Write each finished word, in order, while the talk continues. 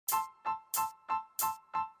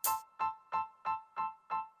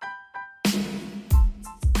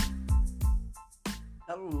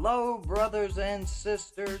Hello, brothers and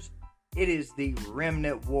sisters. It is the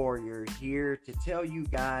Remnant Warrior here to tell you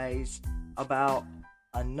guys about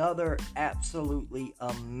another absolutely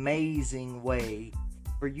amazing way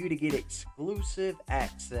for you to get exclusive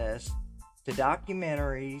access to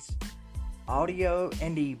documentaries, audio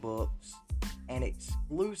and ebooks, and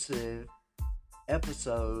exclusive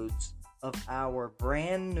episodes of our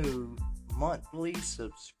brand new monthly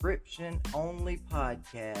subscription-only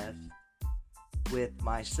podcast with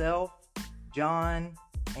myself, John,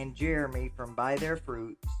 and Jeremy from By Their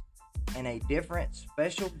Fruits, and a different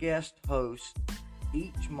special guest host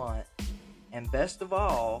each month. And best of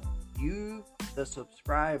all, you, the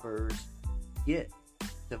subscribers, get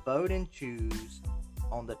to vote and choose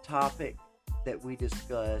on the topic that we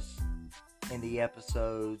discuss in the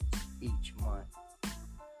episodes each month.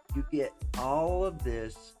 You get all of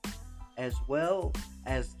this as well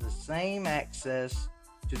as the same access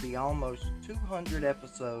to the almost 200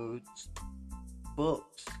 episodes,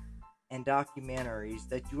 books, and documentaries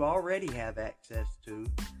that you already have access to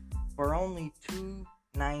for only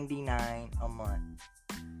 $2.99 a month.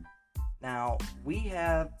 Now, we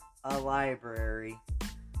have a library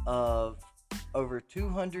of over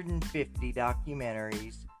 250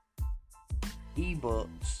 documentaries,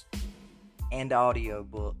 ebooks, and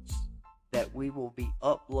audiobooks that we will be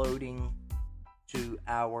uploading to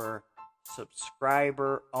our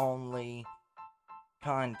subscriber-only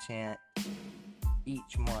content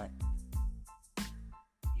each month.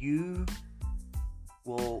 You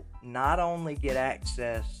will not only get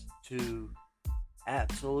access to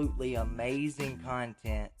absolutely amazing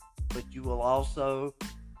content, but you will also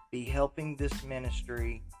be helping this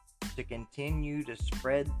ministry to continue to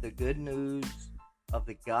spread the good news of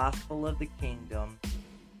the gospel of the kingdom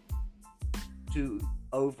to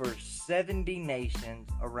over 70 nations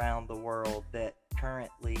around the world that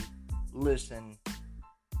currently listen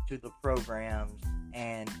to the programs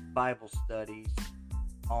and Bible studies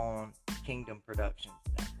on Kingdom Productions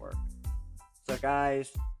Network. So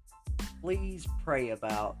guys, please pray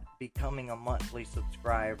about becoming a monthly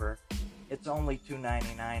subscriber. It's only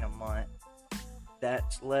 $2.99 a month.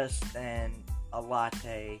 That's less than a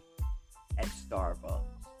latte at Starbucks.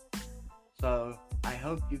 So I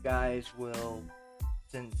hope you guys will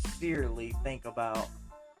sincerely think about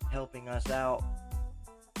helping us out,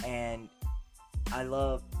 and I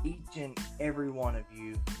love each and every one of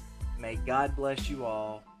you. May God bless you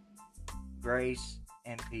all. Grace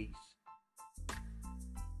and peace.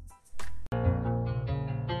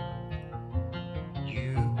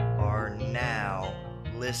 You are now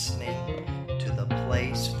listening to the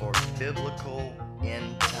place for biblical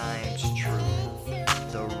end times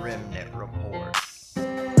truth, the Remnant Report.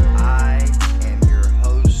 I am your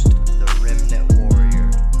host, the Remnant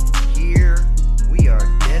Warrior. Here, we are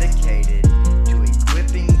dedicated to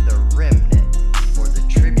equipping the remnant for the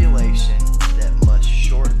tribulation that must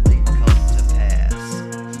shortly come to pass,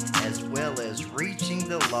 as well as reaching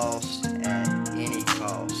the lost at any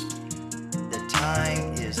cost. The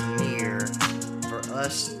time is near for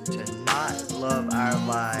us to not love our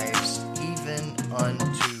lives even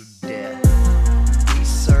unto death. We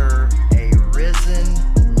serve a risen,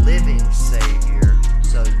 living Savior,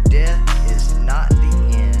 so death is not the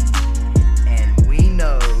end, and we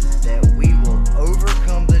know that we will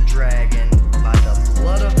overcome the dragon by the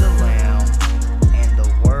blood of the Lamb and the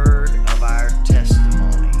word of our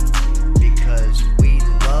testimony, because we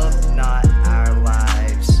love not our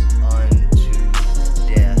lives unto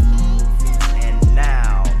death. And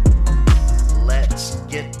now, let's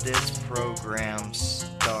get this program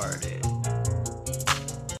started.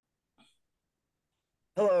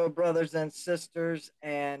 Hello, brothers and sisters,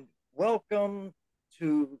 and welcome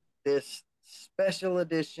to this special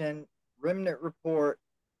edition Remnant Report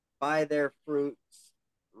By Their Fruits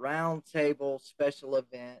Roundtable special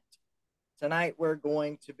event. Tonight we're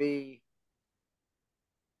going to be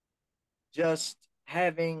just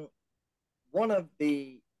having one of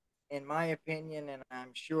the, in my opinion, and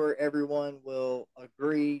I'm sure everyone will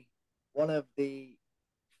agree, one of the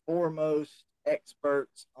foremost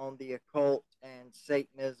experts on the occult and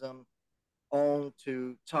Satanism on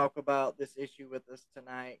to talk about this issue with us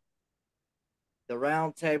tonight. The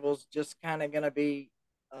round table's just kind of going to be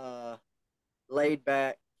laid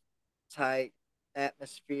back, tight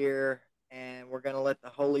atmosphere, and we're going to let the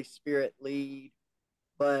Holy Spirit lead.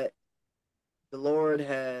 But the Lord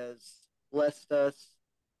has blessed us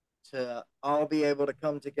to all be able to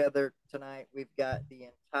come together tonight. We've got the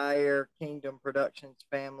entire Kingdom Productions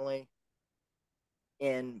family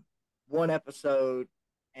in one episode,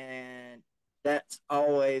 and that's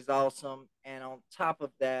always awesome. And on top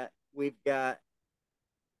of that, we've got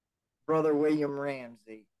Brother William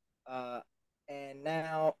Ramsey Uh, and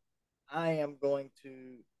now I am going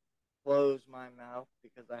to close my mouth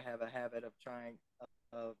because I have a habit of trying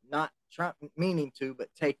of not trying meaning to, but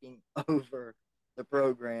taking over the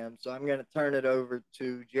program. So I'm going to turn it over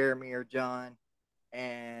to Jeremy or John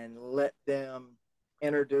and let them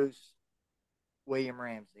introduce William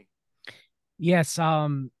Ramsey. Yes,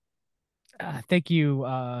 thank you,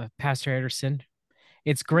 Pastor Anderson.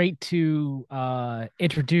 It's great to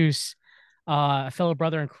introduce a fellow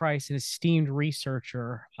brother in Christ, an esteemed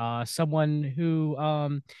researcher, someone who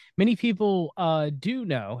many people do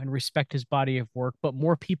know and respect his body of work, but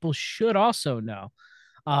more people should also know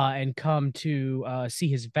and come to see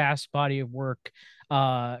his vast body of work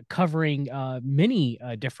covering many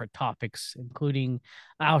different topics, including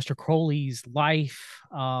Aleister Crowley's life,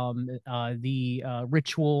 the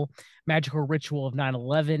magical ritual of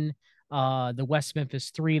 9/11, the West Memphis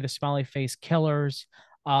Three, the Smiley Face Killers,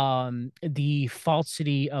 the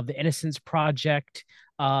falsity of the Innocence Project,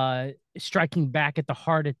 striking back at the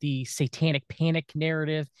heart at the satanic panic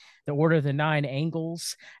narrative, the Order of the Nine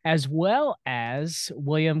Angles, as well as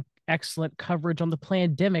William excellent coverage on the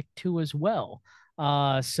pandemic too as well.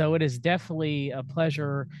 So it is definitely a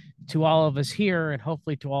pleasure to all of us here, and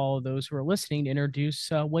hopefully to all of those who are listening, to introduce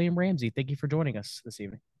William Ramsey. Thank you for joining us this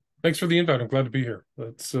evening. Thanks for the invite. I'm glad to be here.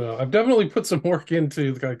 That's I've definitely put some work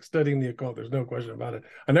into like studying the occult. There's no question about it.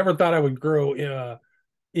 I never thought I would grow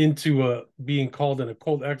into being called an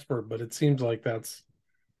occult expert, but it seems like that's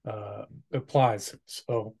applies.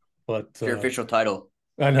 So, but It's your official title.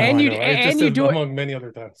 I know, And I you know. It and just you is do it among many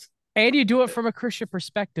other things. and you do it from a Christian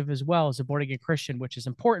perspective as well as a born again Christian, which is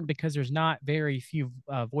important because there's not very few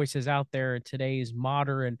voices out there in today's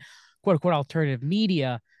modern quote unquote alternative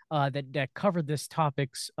media that cover this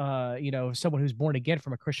topics. Someone who's born again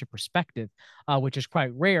from a Christian perspective, which is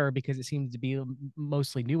quite rare because it seems to be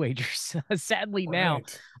mostly New Agers, sadly now,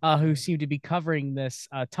 Right. who seem to be covering this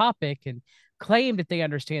topic and claim that they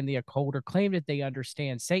understand the occult or claim that they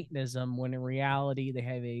understand Satanism when in reality they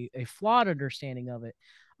have a flawed understanding of it.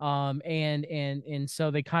 And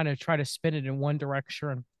so they kind of try to spin it in one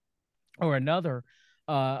direction or another,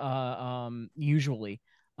 usually,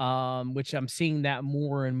 which I'm seeing that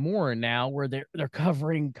more and more now, where they're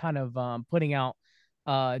covering kind of putting out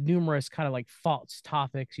numerous kind of like false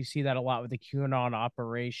topics. You see that a lot with the QAnon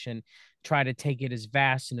operation, try to take it as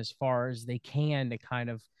vast and as far as they can to kind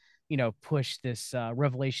of push this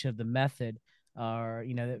revelation of the method.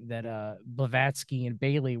 That Blavatsky and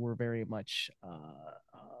Bailey were very much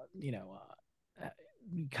you know,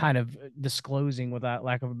 kind of disclosing without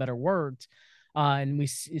lack of a better words. And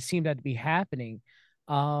it seemed that to be happening.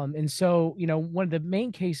 And so, one of the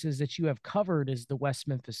main cases that you have covered is the West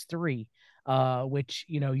Memphis Three, which,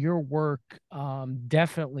 your work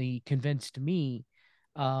definitely convinced me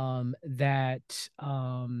that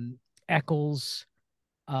Eccles,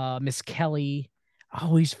 Miss Kelly, I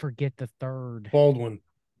always forget the third.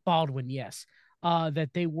 Baldwin, yes. That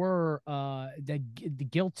they were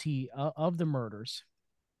guilty of the murders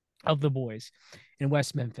of the boys in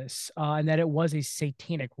West Memphis, and that it was a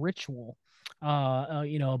satanic ritual,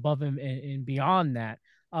 above and beyond that,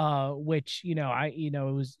 which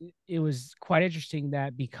it was quite interesting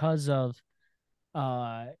that because of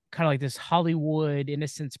kind of like this Hollywood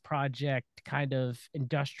Innocence Project kind of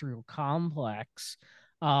industrial complex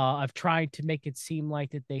of trying to make it seem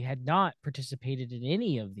like that they had not participated in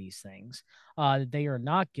any of these things, that they are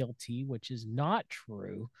not guilty, which is not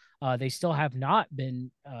true. They still have not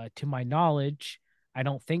been, to my knowledge, I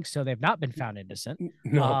don't think so. They've not been found innocent.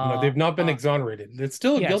 No, they've not been exonerated. It's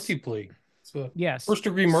still a Yes, guilty plea. It's a yes. first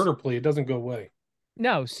degree murder plea. It doesn't go away.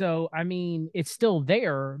 No, so I mean, it's still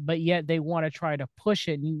there, but yet they want to try to push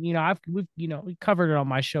it. And, we covered it on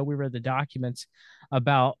my show. We read the documents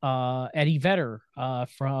about Eddie Vedder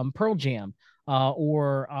from Pearl Jam,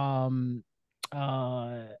 or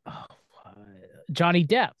Johnny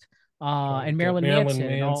Depp, and Marilyn Marilyn Manson,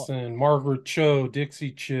 and all. Manson, Margaret Cho,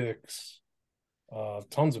 Dixie Chicks,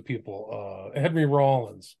 tons of people. Henry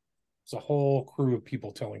Rollins. It's a whole crew of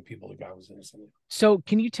people telling people the guy was innocent. So,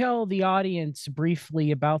 can you tell the audience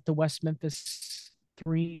briefly about the West Memphis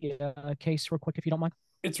Three case, real quick, if you don't mind?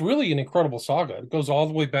 It's really an incredible saga. It goes all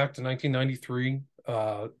the way back to 1993.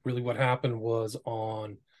 Really, what happened was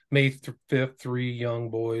on May 5th, three young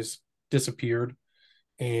boys disappeared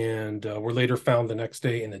and were later found the next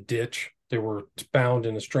day in a ditch. They were found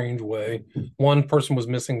in a strange way. One person was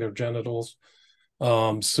missing their genitals.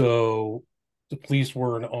 So the police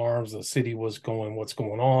were in arms. The city was going, what's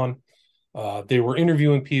going on? They were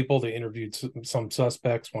interviewing people. They interviewed some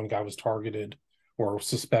suspects. One guy was targeted or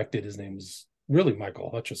suspected. His name was really Michael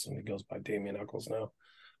Hutchison. He goes by Damien Eccles now.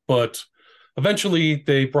 But Eventually,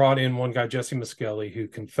 they brought in one guy, Jesse Miskelly, who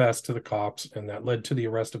confessed to the cops, and that led to the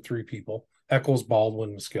arrest of 3 people: Eccles,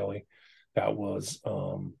 Baldwin, Miskelly. That was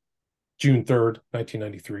June 3rd,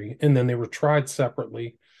 1993. And then they were tried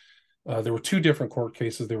separately. There were 2 different court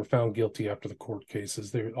cases. They were found guilty after the court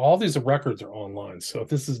cases. All these records are online. So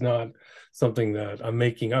this is not something that I'm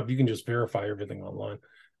making up. You can just verify everything online.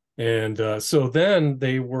 And so then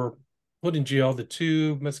they were put in jail. The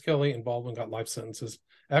 2, Miskelly and Baldwin, got life sentences.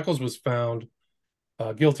 Eccles was found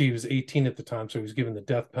guilty. He was 18 at the time, so he was given the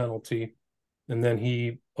death penalty. And then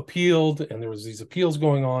he appealed, and there was these appeals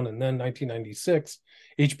going on. And then 1996,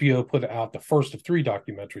 HBO put out the first of 3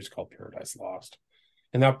 documentaries called Paradise Lost.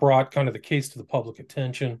 And that brought kind of the case to the public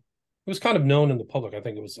attention. It was kind of known in the public. I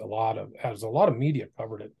think it was a lot of media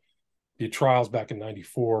covered it, the trials back in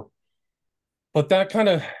 94. But that kind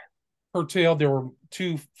of curtailed. There were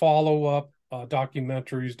 2 follow-up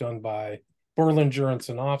documentaries done by Berlinger and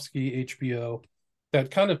Sanofsky, HBO,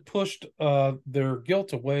 that kind of pushed their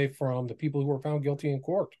guilt away from the people who were found guilty in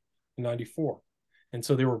court in 94. And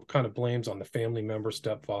so they were kind of blames on the family members,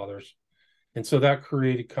 stepfathers. And so that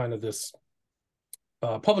created kind of this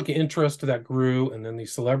public interest that grew, and then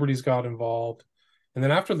these celebrities got involved. And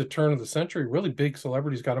then after the turn of the century, really big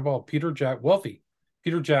celebrities got involved. wealthy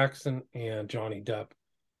Peter Jackson and Johnny Depp.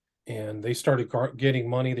 And they started getting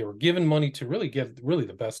money. They were given money to really get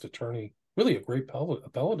the best attorney, really a great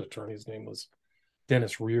appellate attorney. His name was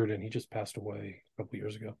Dennis Reardon. He just passed away a couple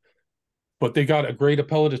years ago. But they got a great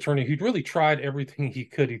appellate attorney who'd really tried everything he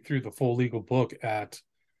could. He threw the full legal book at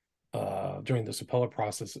during this appellate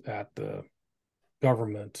process at the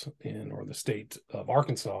government or the state of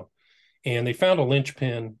Arkansas. And they found a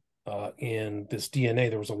linchpin in this DNA.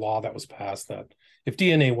 There was a law that was passed that if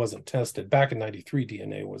DNA wasn't tested, back in 93,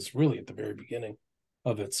 DNA was really at the very beginning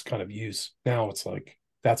of its kind of use. Now it's like,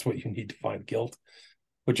 that's what you need to find guilt,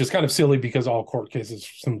 which is kind of silly because all court cases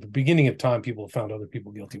from the beginning of time, people have found other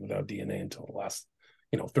people guilty without DNA until the last,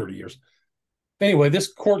 30 years. Anyway,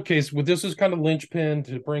 this court case, this is kind of linchpin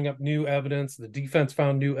to bring up new evidence. The defense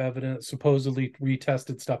found new evidence, supposedly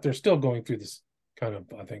retested stuff. They're still going through this kind of,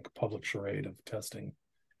 I think, public charade of testing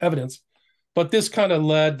evidence. But this kind of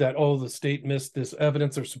led that, the state missed this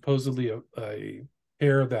evidence. There's supposedly a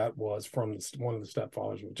hair that was from one of the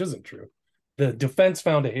stepfathers, which isn't true. The defense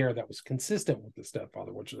found a hair that was consistent with the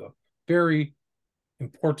stepfather, which is a very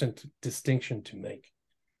important distinction to make.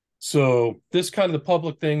 So this kind of the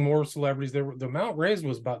public thing, more celebrities. The amount raised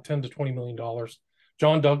was about $10 to $20 million.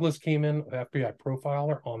 John Douglas came in, FBI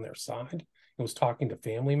profiler, on their side, and was talking to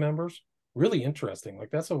family members. Really interesting.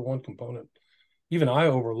 Like, that's one component even I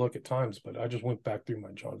overlook at times, but I just went back through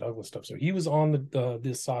my John Douglas stuff. So he was on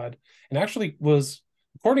this side, and actually was,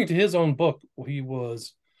 according to his own book, he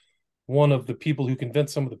was one of the people who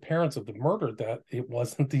convinced some of the parents of the murder that it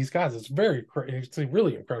wasn't these guys. It's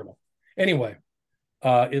really incredible. Anyway,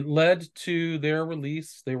 it led to their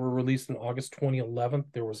release. They were released in August 2011.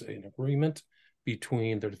 There was an agreement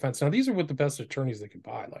between their defense. Now, these are with the best attorneys they could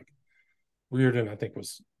buy. Like Reardon, I think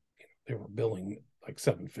they were billing like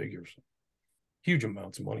 7 figures, huge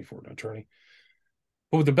amounts of money for an attorney.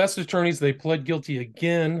 But with the best attorneys, they pled guilty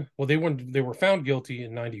again. Well, they were found guilty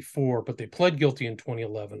in 94, but they pled guilty in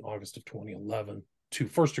 2011, August of 2011, to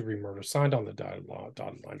first-degree murder, signed on the dotted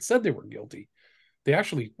line, said they were guilty. They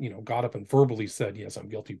actually, got up and verbally said, yes, I'm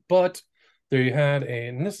guilty. But they had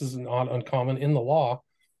and this is not uncommon in the law,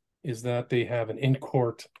 is that they have an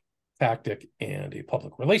in-court tactic and a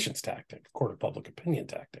public relations tactic, court of public opinion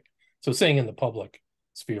tactic. So saying in the public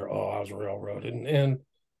sphere, I was railroaded. And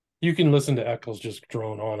you can listen to Eccles just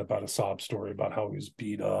drone on about a sob story about how he was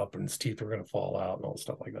beat up and his teeth were going to fall out and all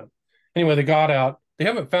stuff like that. Anyway, they got out. They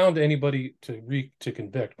haven't found anybody to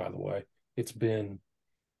convict, by the way. It's been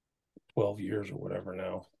 12 years or whatever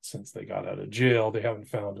now since they got out of jail. They haven't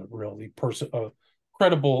found a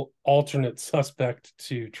credible alternate suspect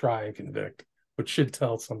to try and convict, which should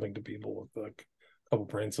tell something to people with a couple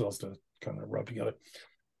brain cells to kind of rub together.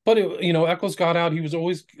 But Eccles got out. He was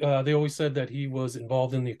always they always said that he was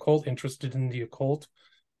involved in the occult, interested in the occult.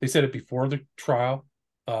 They said it before the trial.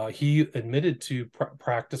 He admitted to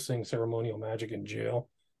practicing ceremonial magic in jail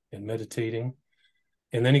and meditating.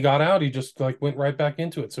 And then he got out. He just went right back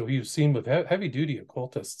into it. So he was seen with heavy duty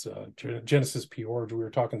occultists. Genesis P. Orge, we were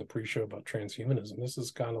talking the pre-show about transhumanism. This is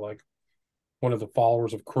kind of like one of the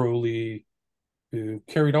followers of Crowley, who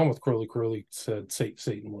carried on with Crowley. Crowley said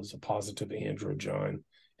Satan was a positive androgyne.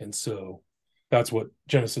 And so that's what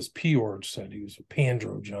Genesis P. Orge said. He was a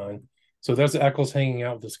pandrogyne. So that's Eccles hanging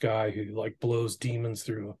out with this guy who blows demons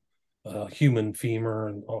through a human femur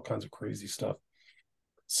and all kinds of crazy stuff.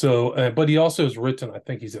 So, but he also has written, I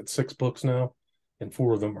think he's at 6 books now. and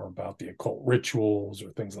 4 of them are about the occult rituals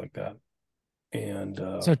or things like that. And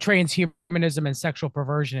So transhumanism and sexual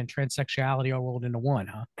perversion and transsexuality all rolled into one,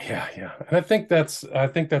 huh? yeah. And I think that's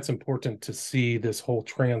important to see this whole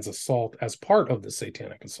trans assault as part of the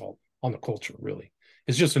satanic assault on the culture, really.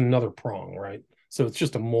 It's just another prong, right? So it's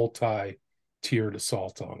just a multi-tiered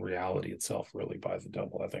assault on reality itself, really, by the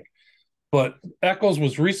devil, I think. But Eccles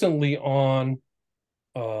was recently on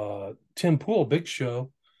Tim Pool, Big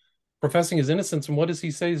Show, professing his innocence. And what does he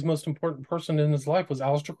say his most important person in his life was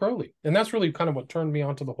Aleister Crowley? And that's really kind of what turned me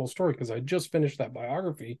onto the whole story, because I just finished that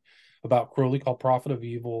biography about Crowley called Prophet of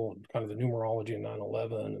Evil, and kind of the numerology of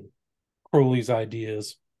 9/11 and Crowley's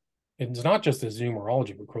ideas. And it's not just his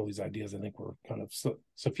numerology, but Crowley's ideas, I think, were kind of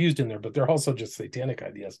suffused in there, but they're also just satanic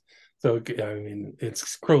ideas. So, I mean,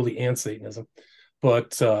 it's Crowley and Satanism.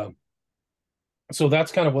 But so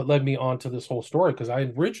that's kind of what led me on to this whole story, because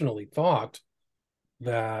I originally thought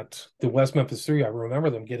that the West Memphis Three, I remember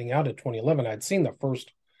them getting out in 2011. I'd seen the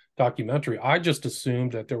first documentary. I just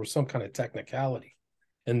assumed that there was some kind of technicality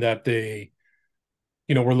and that they,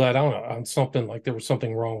 were let out on something, like there was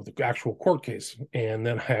something wrong with the actual court case. And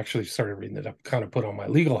then I actually started reading it up, kind of put on my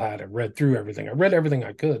legal hat and read through everything. I read everything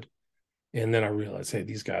I could. And then I realized, hey,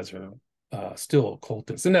 these guys are still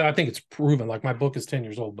occultists. And then I think it's proven, like my book is 10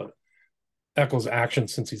 years old, but Eccles' action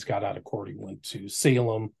since he's got out of court, he went to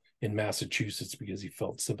Salem in Massachusetts because he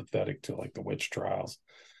felt sympathetic to like the witch trials.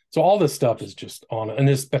 So all this stuff is just on, and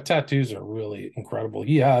the tattoos are really incredible.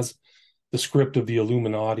 He has the script of the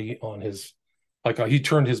Illuminati on his, like he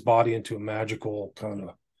turned his body into a magical kind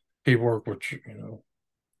of paperwork, which kind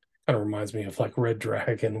of reminds me of like Red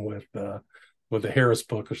Dragon with the Harris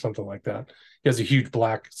book or something like that. He has a huge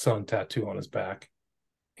black sun tattoo on his back.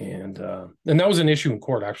 And that was an issue in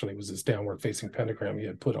court, actually. It was this downward facing pentagram he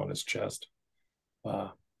had put on his chest.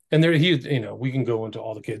 And there we can go into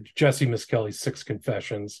all the kids. Jesse Miskelly's 6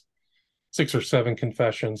 confessions, 6 or 7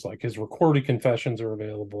 confessions, like his recorded confessions are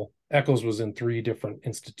available. Eccles was in 3 different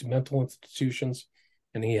mental institutions,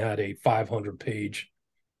 and he had a 500-page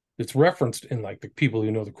that's referenced in like the people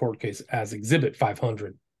who know the court case as Exhibit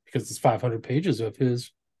 500, because it's 500 pages of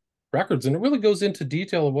his records. And it really goes into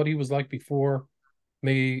detail of what he was like before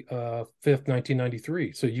May 5th,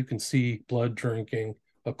 1993. So you can see blood drinking,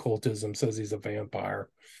 occultism, says he's a vampire,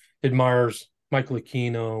 admires Michael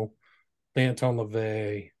Aquino, Anton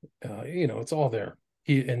LaVey, it's all there.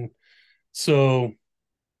 So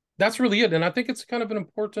that's really it. And I think it's kind of an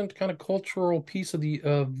important kind of cultural piece of the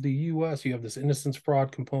US. You have this innocence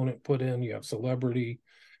fraud component put in, you have celebrity,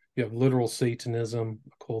 you have literal Satanism,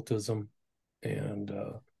 occultism, and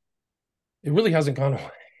it really hasn't gone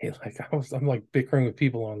away. Like I'm like bickering with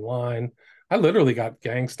people online. I literally got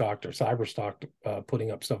gang stalked or cyber stalked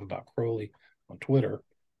putting up stuff about Crowley on Twitter,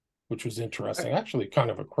 which was interesting. Actually, kind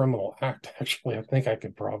of a criminal act. Actually, I think I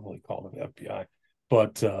could probably call the FBI.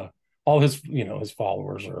 But all his, his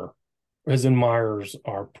followers or his admirers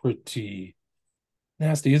are pretty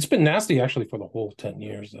nasty. It's been nasty actually for the whole 10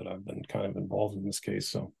 years that I've been kind of involved in this case.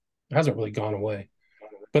 So it hasn't really gone away.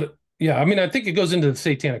 But yeah, I mean, I think it goes into the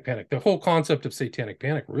satanic panic. The whole concept of satanic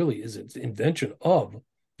panic really is an invention of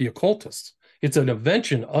the occultists. It's an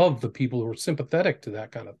invention of the people who are sympathetic to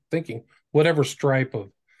that kind of thinking, whatever stripe of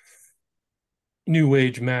New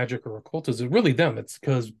Age magic or occultism, really them. It's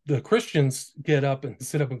because the Christians get up and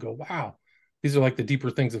sit up and go, wow, these are like the deeper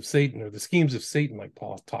things of Satan or the schemes of Satan, like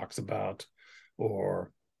Paul talks about.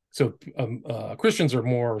 Or so Christians are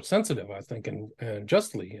more sensitive, I think, and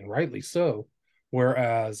justly and rightly so.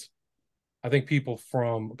 Whereas I think people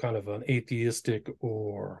from kind of an atheistic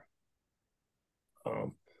or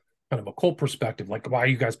kind of a cult perspective, like, why are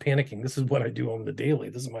you guys panicking? This is what I do on the daily.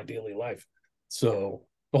 This is my daily life. So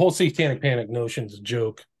the whole satanic panic notion is a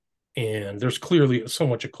joke. And there's clearly so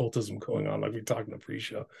much occultism going on, like we talked in the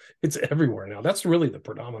pre-show. It's everywhere now. That's really the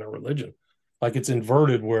predominant religion. Like it's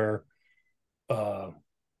inverted where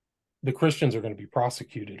the Christians are going to be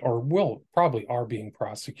prosecuted, or will probably are being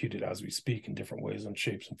prosecuted as we speak in different ways and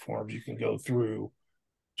shapes and forms. You can go through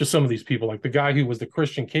just some of these people, like the guy who was the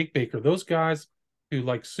Christian cake baker. Those guys who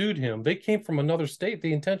like sued him, they came from another state.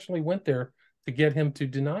 They intentionally went there to get him to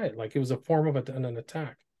deny it. Like it was a form of an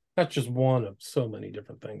attack. That's just one of so many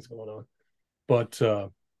different things going on. But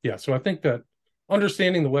yeah, so I think that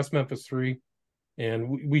understanding the West Memphis Three, and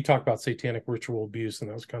we talked about satanic ritual abuse, and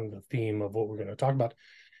that was kind of the theme of what we're going to talk about.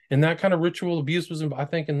 And that kind of ritual abuse was, I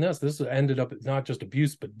think, in this ended up not just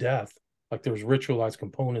abuse, but death. Like there was ritualized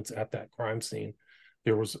components at that crime scene.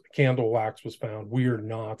 There was candle wax was found, weird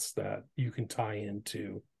knots that you can tie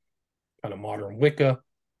into kind of modern Wicca.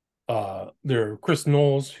 There, Chris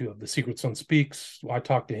Knowles, who of the Secret Sun Speaks, I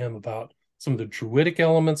talked to him about some of the druidic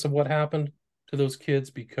elements of what happened to those kids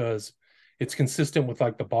because it's consistent with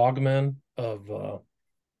like the bogmen of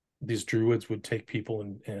these druids would take people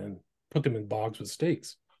and put them in bogs with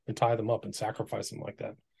stakes and tie them up and sacrifice them like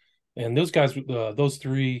that. And those guys, those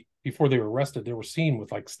three, before they were arrested, they were seen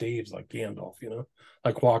with like staves, like Gandalf,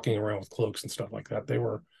 like walking around with cloaks and stuff like that. They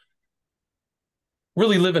were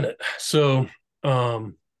really living it. So,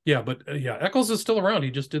 Eccles is still around.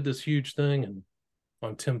 He just did this huge thing and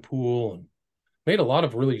on Tim Pool and made a lot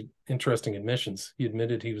of really interesting admissions. He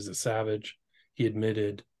admitted he was a savage. He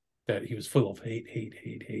admitted that he was full of hate. He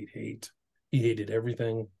hated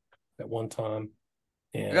everything at one time.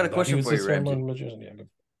 And I got a question for you, Ramsey.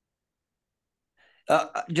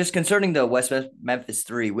 Just concerning the West Memphis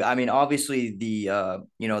 3, I mean, obviously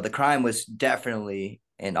the crime was definitely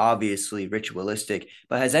and obviously ritualistic,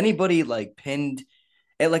 but has anybody like pinned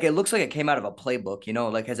it? Like, it looks like it came out of a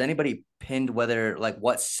playbook, like, has anybody pinned whether like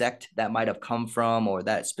what sect that might have come from or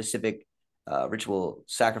that specific ritual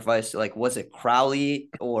sacrifice? Like, was it Crowley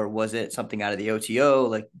or was it something out of the OTO?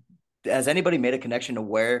 Like, has anybody made a connection to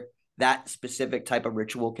where that specific type of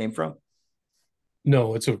ritual came from?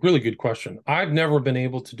 No, it's a really good question. I've never been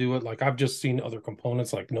able to do it. Like, I've just seen other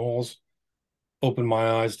components like Knowles open my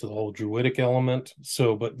eyes to the whole druidic element.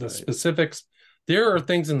 So, but the specifics, there are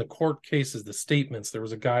things in the court cases, the statements. There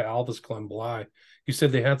was a guy, Aldous Glenbly, who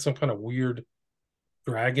said they had some kind of weird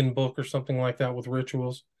dragon book or something like that with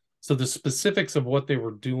rituals. So the specifics of what they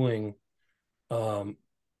were doing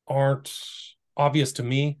aren't obvious to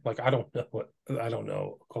me. Like, I don't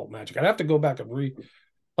know occult magic. I'd have to go back and read.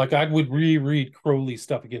 Like, I would reread Crowley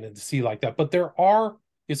stuff again and to see like that. But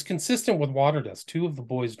it's consistent with water deaths. 2 of the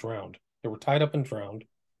boys drowned. They were tied up and drowned.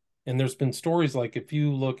 And there's been stories like, if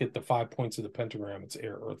you look at the 5 points of the pentagram, it's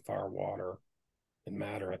air, earth, fire, water, and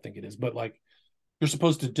matter, I think it is. But like, you're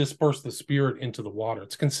supposed to disperse the spirit into the water.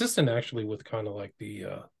 It's consistent actually with kind of like the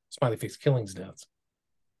smiley face killings deaths.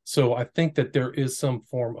 So I think that there is some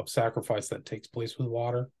form of sacrifice that takes place with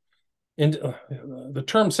water. And the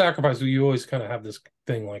term sacrifice, you always kind of have this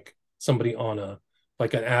thing like somebody on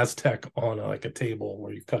like an Aztec on like a table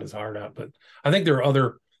where you cut his heart out. But I think there are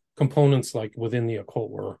other components like within the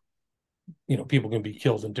occult where, people can be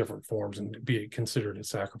killed in different forms and be considered a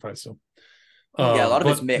sacrifice. So a lot of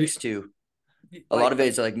it's mixed too. A lot of it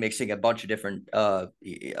is like mixing a bunch of different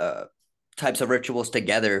types of rituals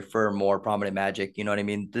together for more prominent magic. You know what I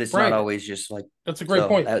mean? It's not always just like. That's a great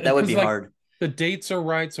point. That would be like, hard. The dates are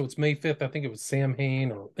right, so it's May 5th. I think it was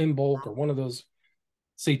Samhain or Imbolc or one of those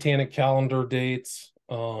satanic calendar dates.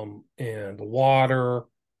 And the water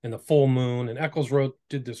and the full moon. And Eccles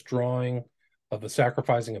did this drawing of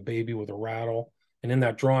sacrificing a baby with a rattle. And in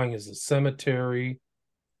that drawing is a cemetery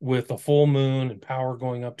with a full moon and power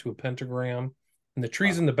going up to a pentagram. And the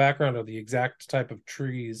trees in the background are the exact type of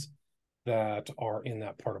trees that are in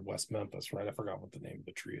that part of West Memphis, right? I forgot what the name of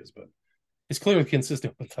the tree is, but it's clearly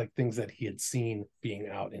consistent with like things that he had seen being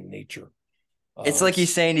out in nature. It's like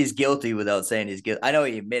he's saying he's guilty without saying he's guilty. I know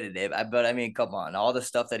he admitted it, but I mean, come on, all the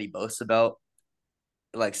stuff that he boasts about,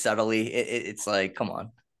 like subtly, it's like, come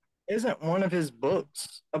on. Isn't one of his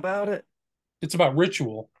books about it? It's about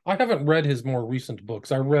ritual. I haven't read his more recent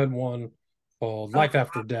books. I read one called Life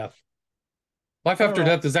After Death. Life After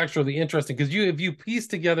Death is actually interesting because if you piece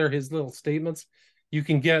together his little statements, you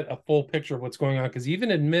can get a full picture of what's going on, because he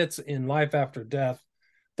even admits in Life After Death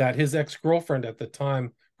that his ex-girlfriend at the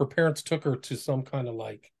time, her parents took her to some kind of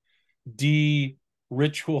like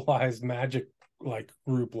de-ritualized magic like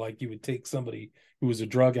group, like you would take somebody who was a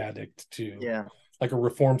drug addict to like a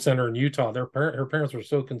reform center in Utah. Her parents were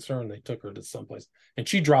so concerned they took her to someplace, and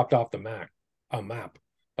she dropped off the map.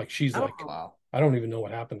 Like, she's like, wow. I don't even know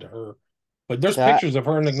what happened to her. But there's pictures of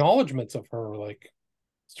her and acknowledgments of her like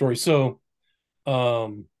story. So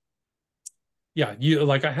you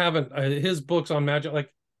like, I haven't his books on magic,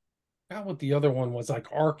 like, forgot what the other one was,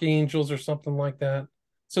 like Archangels or something like that.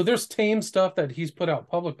 So there's tame stuff that he's put out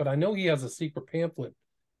public, but I know he has a secret pamphlet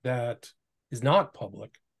that is not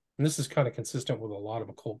public. And this is kind of consistent with a lot of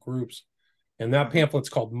occult groups. And that pamphlet's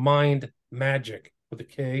called Mind Magick with a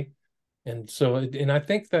K. And so, and I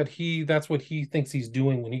think that that's what he thinks he's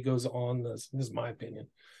doing when he goes on this. This is my opinion.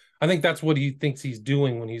 I think that's what he thinks he's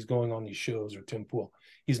doing when he's going on these shows, or Tim Pool.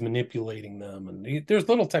 He's manipulating them. And there's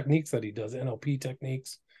little techniques that he does, NLP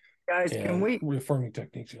techniques. Guys, can we reforming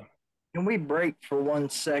techniques? Yeah. Can we break for 1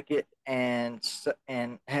 second and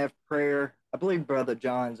have prayer? I believe Brother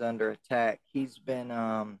John's under attack. He's been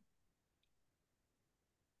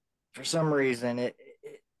for some reason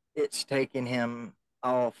it's taken him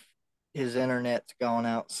off. His internet's gone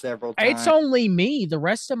out several times. It's only me. The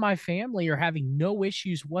rest of my family are having no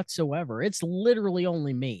issues whatsoever. It's literally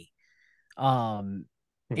only me.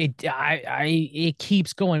 it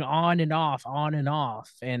keeps going on and off,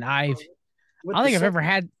 and I With don't the think I've sec- ever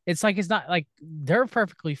had. It's like it's not like they're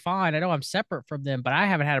perfectly fine. I know I'm separate from them, but I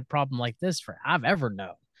haven't had a problem like this for I've ever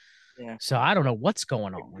known. yeah, So I don't know what's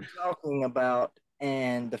going on. talking about,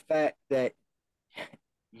 and the fact that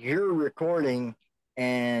you're recording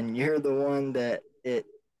and you're the one that it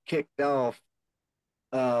kicked off.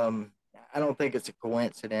 Um, I don't think it's a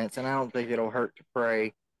coincidence, and I don't think it'll hurt to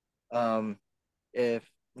pray. Um, if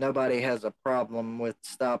nobody has a problem with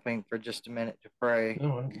stopping for just a minute to pray.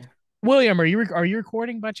 No, William, are you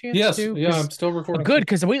recording by chance yes, too? yeah, Because I'm still recording. good,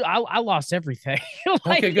 because I lost everything.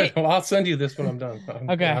 Like Okay, good. Well, I'll send you this when I'm done.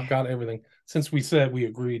 Yeah, okay. I've got everything. Since we said we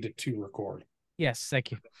agreed to record. Yes,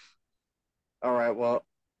 thank you. All right, well,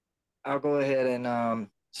 I'll go ahead and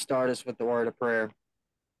start us with the word of prayer.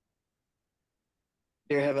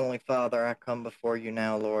 Dear Heavenly Father, I come before you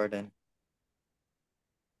now, Lord, and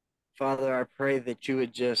Father, I pray that you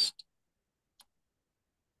would just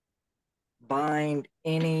bind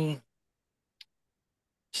any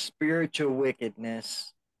spiritual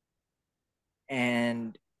wickedness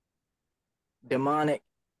and demonic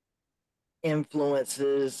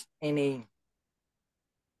influences, any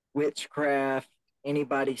witchcraft,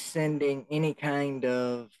 anybody sending any kind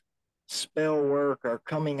of spell work or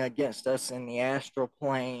coming against us in the astral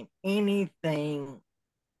plane, anything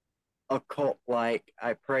occult like,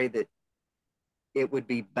 I pray that it would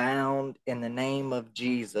be bound in the name of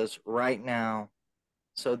Jesus right now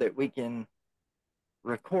so that we can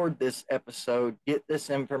record this episode, get this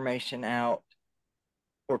information out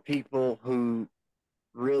for people who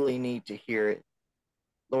really need to hear it.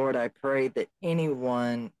 Lord, I pray that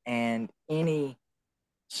anyone and any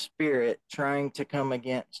spirit trying to come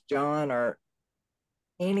against John or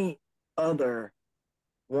any other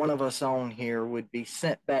one of us on here would be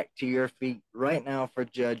sent back to your feet right now for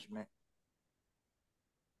judgment.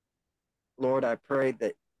 Lord, I pray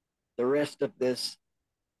that the rest of this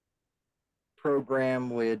program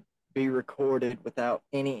would be recorded without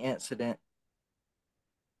any incident.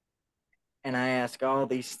 And I ask all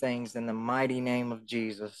these things in the mighty name of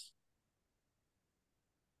Jesus.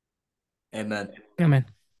 Amen. Amen.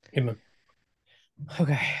 Amen.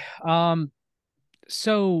 Okay.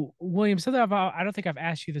 So William, something I don't think I've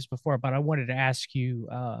asked you this before, but I wanted to ask you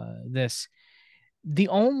this. The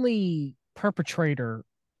only perpetrator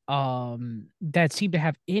that seemed to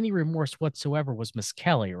have any remorse whatsoever was Miss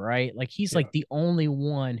Kelly, right? Like he's Yeah. like the only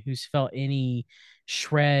one who's felt any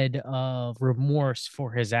shred of remorse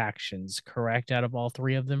for his actions, correct? Out of all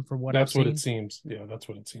three of them, from what I've That's what seen. it seems. Yeah, that's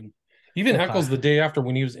what it seemed. Even Okay. Eccles, the day after,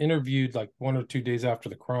 when he was interviewed, like 1 or 2 days after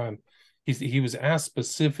the crime, he was asked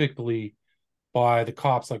specifically by the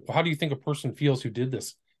cops, like, well, how do you think a person feels who did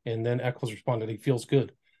this? And then Eccles responded, he feels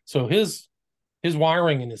good. So his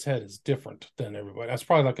wiring in his head is different than everybody. That's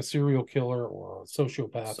probably like a serial killer or a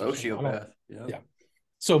sociopath. Sociopath. Yeah.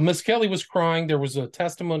 So Miss Kelly was crying. There was a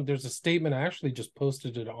testimony. There's a statement. I actually just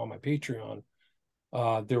posted it on my Patreon.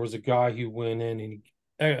 There was a guy who went in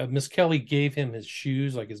and Miss Kelly gave him his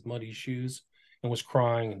shoes, like his muddy shoes, and was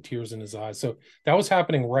crying and tears in his eyes. So that was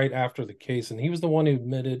happening right after the case. And he was the one who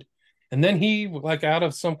admitted. And then he, like out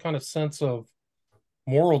of some kind of sense of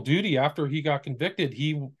moral duty, after he got convicted,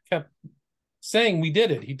 he kept saying, we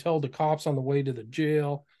did it. He told the cops on the way to the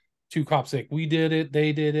jail, 2 cops like, we did it,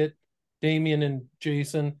 they did it, Damien and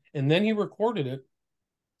Jason. And then he recorded it.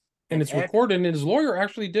 And it's recorded, and his lawyer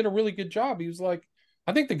actually did a really good job. He was like,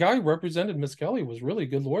 I think the guy who represented Miss Kelly was really a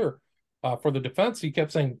good lawyer for the defense. He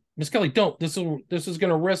kept saying, Miss Kelly, don't. This is going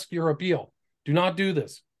to risk your appeal. Do not do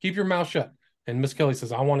this. Keep your mouth shut. And Miss Kelly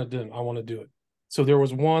says, I want to do it. So there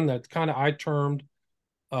was one that kind of I termed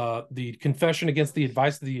the confession against the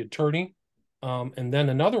advice of the attorney. And then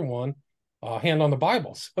another one, hand on the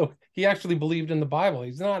Bible. So he actually believed in the Bible.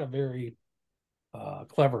 He's not a very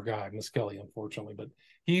clever guy, Miss Kelly, unfortunately, but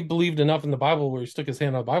he believed enough in the Bible where he stuck his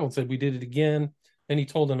hand on the Bible and said, we did it again. Then he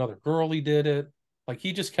told another girl he did it. Like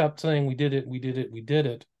he just kept saying, we did it, we did it, we did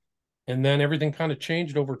it. And then everything kind of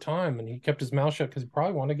changed over time, and he kept his mouth shut because he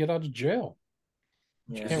probably wanted to get out of jail.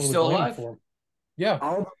 Yeah. Can't Is he really still blame him alive? for him.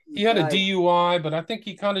 Yeah. He had a DUI, but I think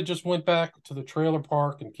he kind of just went back to the trailer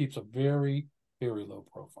park and keeps a very, very low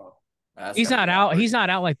profile. He's not out. He's not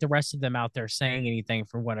out like the rest of them out there saying anything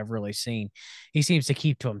from what I've really seen. He seems to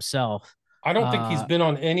keep to himself. I don't think he's been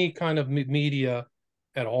on any kind of media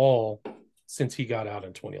at all since he got out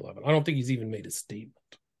in 2011. I don't think he's even made a statement.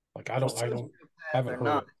 Like I haven't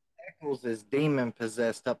heard it. Eccles is demon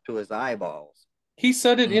possessed up to his eyeballs. He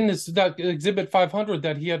said it in that Exhibit 500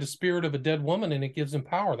 that he had the spirit of a dead woman and it gives him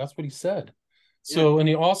power. That's what he said. So, and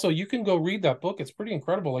he also, you can go read that book. It's pretty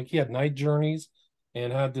incredible. Like he had night journeys.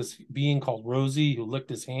 and had this being called Rosie who licked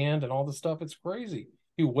his hand and all this stuff. It's crazy.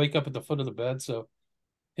 He would wake up at the foot of the bed. So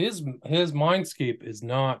his mindscape is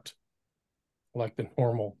not like the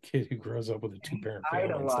normal kid who grows up with a two-parent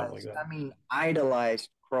family and stuff like that. Idolized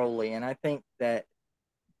Crowley, and I think that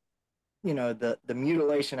the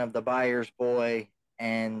mutilation of the buyer's boy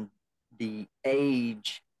and the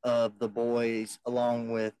age of the boys,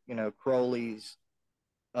 along with Crowley's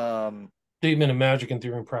statement of magic and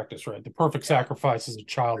theory and practice, right? The perfect sacrifice is a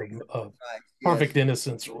child of perfect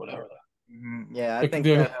innocence or whatever. Yeah, I think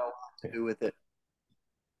that had a lot to do with it.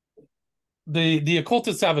 The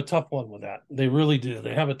occultists have a tough one with that. They really do.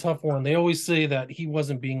 They have a tough one. They always say that he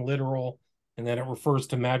wasn't being literal and that it refers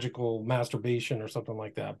to magical masturbation or something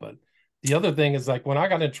like that. But the other thing is, like, when I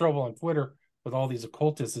got in trouble on Twitter with all these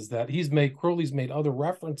occultists, is that Crowley's made other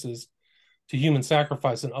references to human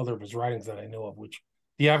sacrifice in other of his writings that I know of, which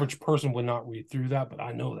the average person would not read through that, but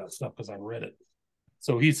I know that stuff because I read it.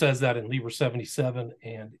 So he says that in Liber 77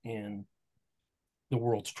 and in The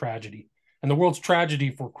World's Tragedy. And the world's tragedy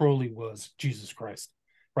for Crowley was Jesus Christ,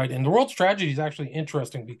 right? And the world's tragedy is actually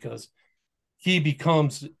interesting because he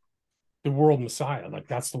becomes the world Messiah. Like,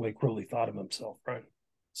 that's the way Crowley thought of himself, right?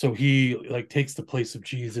 So he like takes the place of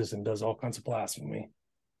Jesus and does all kinds of blasphemy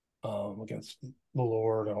against the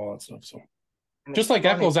Lord and all that stuff. So just like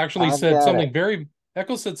Eccles actually said something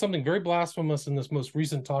Eccles said something very blasphemous in this most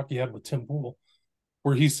recent talk he had with Tim Pool,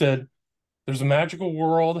 where he said, there's a magical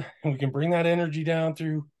world and we can bring that energy down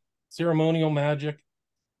through ceremonial magic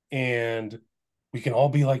and we can all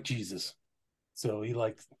be like Jesus. So he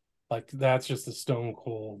like that's just a stone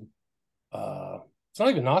cold it's not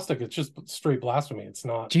even Gnostic, it's just straight blasphemy. It's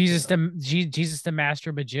not Jesus the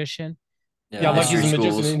master magician. Yeah, like he's a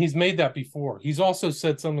magician, and he's made that before. He's also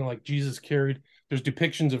said something like Jesus carried, there's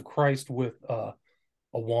depictions of Christ with a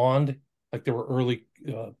wand, like there were early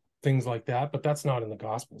things like that, but that's not in the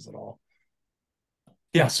Gospels at all.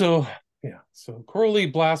 So Crowley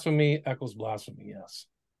blasphemy, Eccles blasphemy, yes.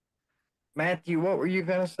 Matthew, what were you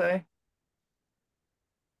gonna say?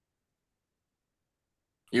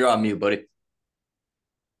 You're on mute, buddy.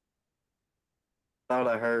 Thought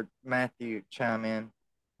I heard Matthew chime in.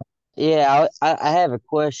 Yeah, I have a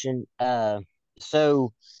question.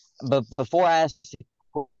 So, but before I ask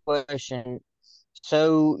the question,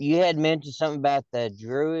 so you had mentioned something about the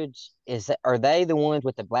Druids. Are they the ones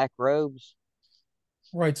with the black robes?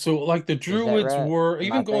 Right. So, like, the Druids right? were,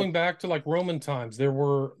 even going back to like Roman times, there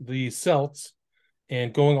were the Celts,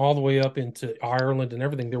 and going all the way up into Ireland and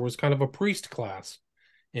everything, there was kind of a priest class,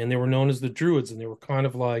 and they were known as the Druids, and they were kind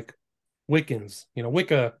of like Wiccans.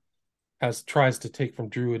 Wicca tries to take from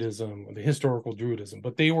Druidism, the historical Druidism,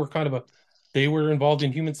 but they were they were involved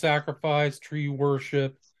in human sacrifice, tree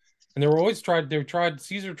worship, and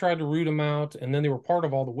Caesar tried to root them out, and then they were part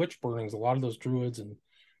of all the witch burnings. A lot of those Druids and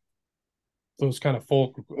those kind of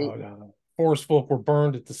folk, forest folk, were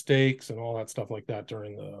burned at the stakes and all that stuff like that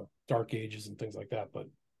during the Dark Ages and things like that. But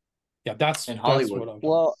yeah, that's Hollywood. That's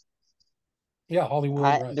what I'm Hollywood.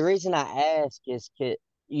 Right. The reason I ask is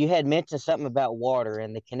you had mentioned something about water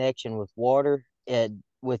and the connection with water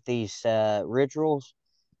with these rituals,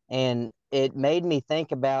 and it made me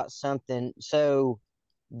think about something. So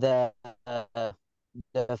the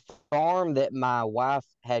farm that my wife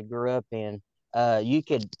had grew up in,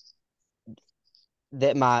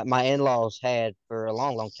 that my in-laws had for a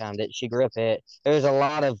long time that she grew up at. There was a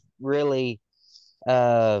lot of really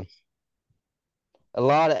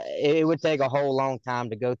it would take a whole long time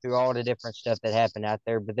to go through all the different stuff that happened out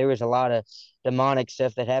there, but there was a lot of demonic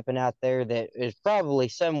stuff that happened out there that is probably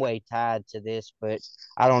some way tied to this, but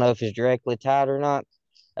I don't know if it's directly tied or not.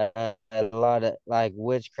 A lot of like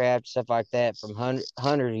witchcraft, stuff like that from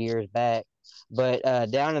hundreds of years back. But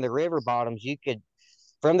down in the river bottoms,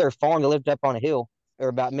 from their farm, they lived up on a hill, or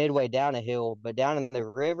about midway down a hill, but down in the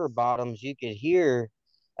river bottoms, you could hear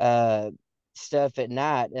stuff at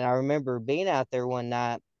night. And I remember being out there one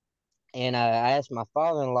night, and I asked my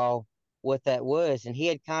father-in-law what that was, and he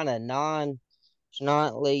had kind of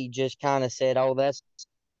nonchalantly just kind of said, "Oh, that's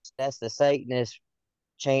the Satanists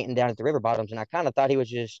chanting down at the river bottoms." And I kind of thought he was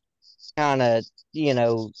just kind of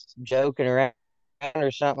joking around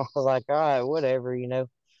or something. I was like, all right, whatever.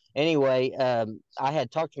 Anyway, I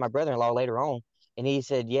had talked to my brother-in-law later on, and he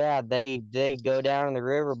said, yeah, they go down in the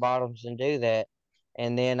river bottoms and do that.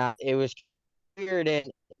 And then it was weird,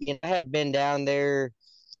 and I had been down there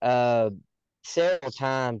several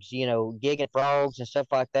times, gigging frogs and stuff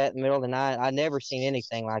like that in the middle of the night. I never seen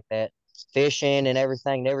anything like that, fishing and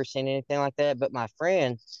everything, never seen anything like that. But my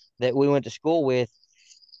friend that we went to school with,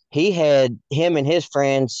 him and his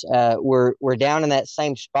friends were down in that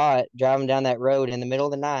same spot, driving down that road in the middle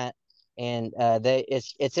of the night, and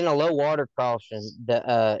it's in a low water crossing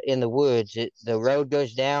in the woods. The road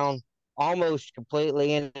goes down almost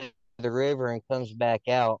completely into the river and comes back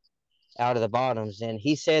out of the bottoms. And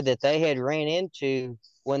he said that they had ran into,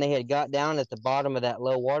 when they had got down at the bottom of that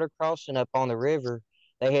low water crossing up on the river,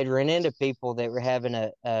 they had run into people that were having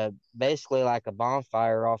a basically like a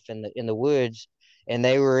bonfire off in the woods, and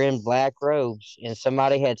they were in black robes, and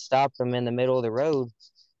somebody had stopped them in the middle of the road.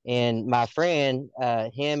 And my friend,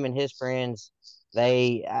 him and his friends,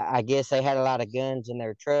 I guess they had a lot of guns in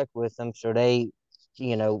their truck with them, so they,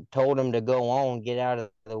 told them to go on, get out of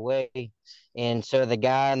the way. And so the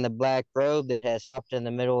guy in the black robe that had stopped them in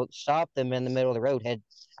the middle of the road had,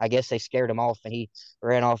 I guess they scared him off, and he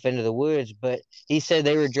ran off into the woods. But he said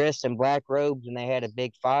they were dressed in black robes and they had a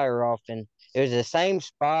big fire off, and it was the same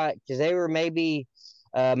spot because they were maybe,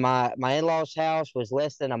 my in-laws house was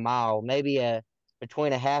less than a mile, maybe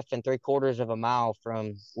between a half and three quarters of a mile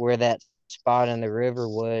from where that spot in the river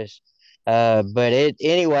was. But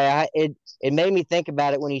it made me think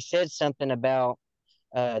about it when you said something about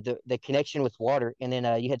the connection with water, and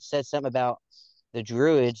then you had said something about the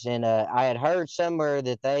Druids, and I had heard somewhere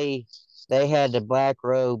that they had the black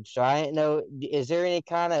robe. So I didn't know. Is there any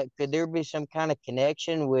could there be some kind of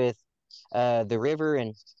connection with the river?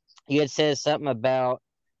 And you had said something about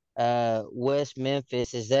West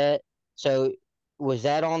Memphis. Is that so? Was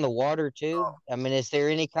that on the water too? I mean, is there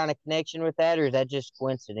any kind of connection with that, or is that just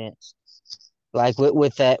coincidence? Like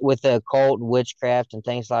with that, with the occult witchcraft and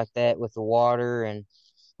things like that, with the water and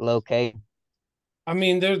locate. I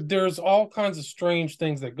mean, there's all kinds of strange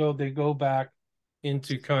things that go back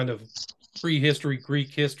into kind of prehistory,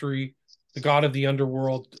 Greek history. The god of the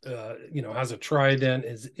underworld, has a trident,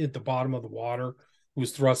 is at the bottom of the water, who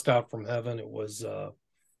was thrust out from heaven. It was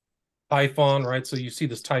Typhon, right? So you see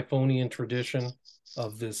this Typhonian tradition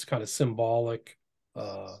of this kind of symbolic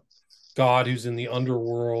god who's in the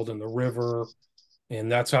underworld and the river,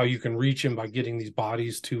 and that's how you can reach him, by getting these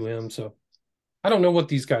bodies to him. So I don't know what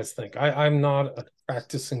these guys think. I'm not a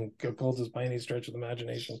practicing occultist by any stretch of the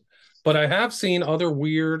imagination, but I have seen other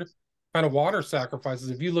weird kind of water sacrifices.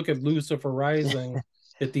 If you look at Lucifer Rising,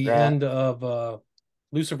 at the Right. end of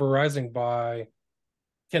Lucifer Rising by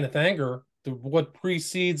Kenneth Anger, what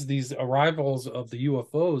precedes these arrivals of the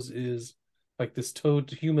UFOs is like this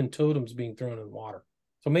human totems being thrown in water.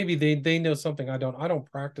 So maybe they know something I don't. I don't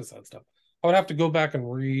practice that stuff. I would have to go back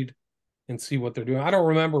and read and see what they're doing. I don't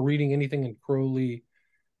remember reading anything in Crowley.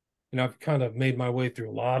 I've kind of made my way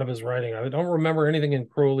through a lot of his writing. I don't remember anything in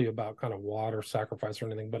Crowley about kind of water sacrifice or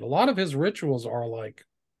anything, but a lot of his rituals are like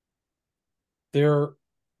they're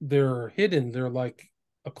hidden. They're like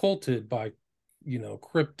occulted by,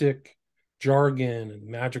 cryptic jargon and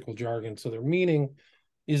magical jargon. So their meaning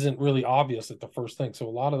isn't really obvious at the first thing. So a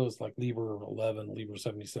lot of those, like Liber 11, Liber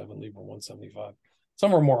 77, Liber 175,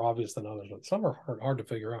 some are more obvious than others, but some are hard to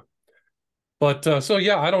figure out. But so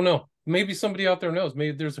yeah, I don't know. Maybe somebody out there knows.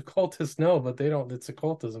 Maybe there's occultists know, but they don't. It's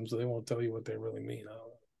occultism, so they won't tell you what they really mean. I don't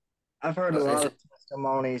know. I've heard a lot of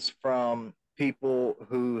testimonies from people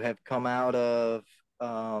who have come out of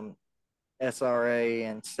SRA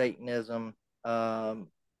and Satanism,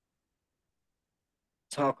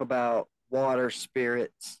 talk about water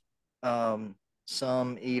spirits.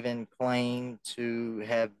 Some even claim to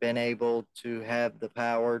have been able to have the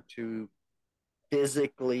power to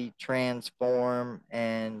physically transform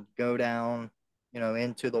and go down,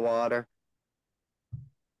 into the water.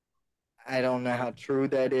 I don't know how true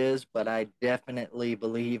that is, but I definitely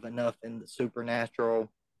believe enough in the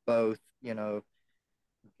supernatural, both,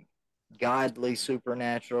 godly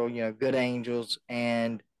supernatural, good angels,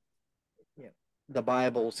 and the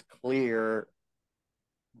Bible's clear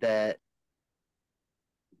that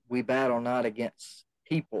we battle not against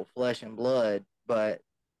people, flesh and blood, but,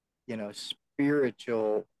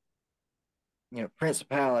 spiritual,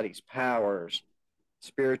 principalities, powers,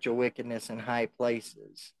 spiritual wickedness in high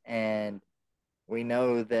places. And we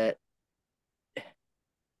know that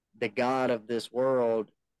the God of this world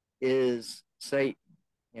is Satan,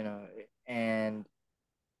 and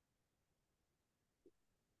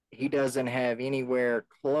he doesn't have anywhere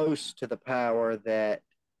close to the power that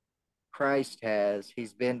Christ has.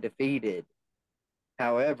 He's been defeated.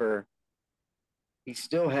 However, he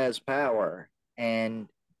still has power, and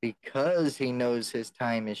because he knows his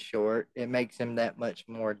time is short, it makes him that much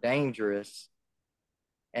more dangerous.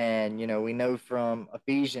 And we know from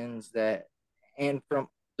Ephesians that, and from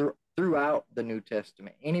throughout the New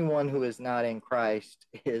Testament, anyone who is not in Christ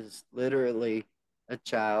is literally a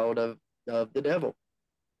child of the devil.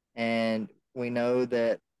 And we know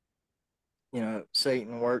that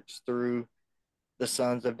Satan works through the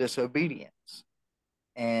sons of disobedience.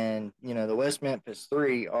 And the West Memphis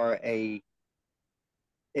Three are at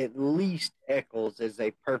least Eccles is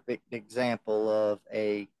a perfect example of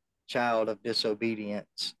a child of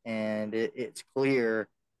disobedience, and it's clear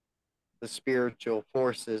the spiritual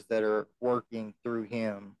forces that are working through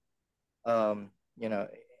him. Um, you know,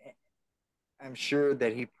 I'm sure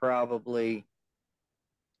that he probably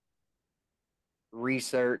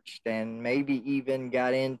researched and maybe even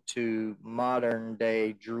got into modern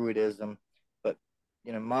day druidism, but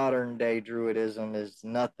modern day druidism is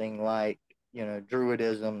nothing like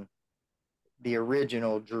druidism, the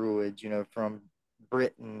original druids, from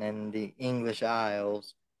Britain and the English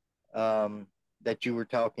Isles, that you were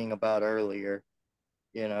talking about earlier.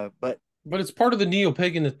 But it's part of the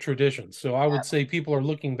neo-pagan tradition. So I would say people are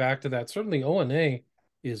looking back to that. Certainly ONA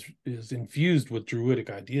is infused with druidic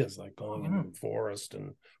ideas, like going into the forest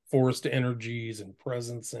and forest energies and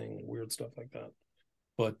presencing, weird stuff like that.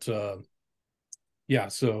 But yeah,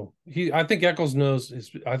 so I think Eccles knows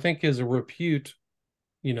I think his repute,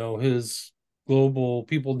 his global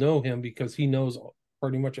people know him because he knows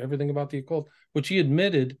pretty much everything about the occult, which he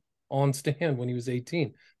admitted on stand when he was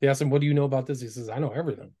 18. They asked him, "What do you know about this?" He says, "I know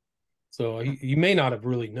everything." So he may not have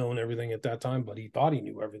really known everything at that time, but he thought he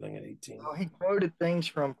knew everything at 18. Well, he quoted things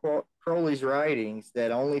from Crowley's writings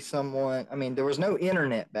that only someone, I mean, there was no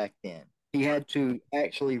internet back then. He had to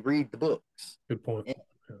actually read the books. Good point.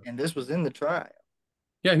 And this was in the trial.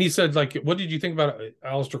 Yeah, and he said, like, what did you think about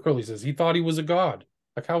Aleister Crowley? He says he thought he was a god.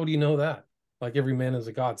 Like, how would he know that? Like, every man is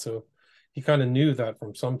a god. So he kind of knew that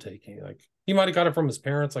from some taking. Like, he might have got it from his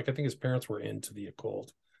parents. Like, I think his parents were into the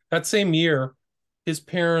occult. That same year, his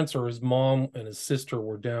parents or his mom and his sister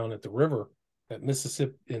were down at the river at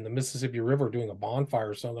Mississippi, in the Mississippi River, doing a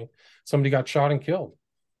bonfire or something. Somebody got shot and killed.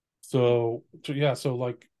 So yeah, so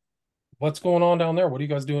like, what's going on down there? What are you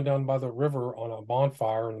guys doing down by the river on a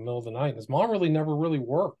bonfire in the middle of the night? And his mom really never really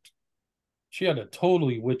worked. She had a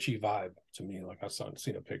totally witchy vibe to me. Like, I've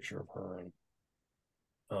seen a picture of her,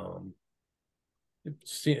 and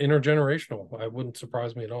it's intergenerational. It wouldn't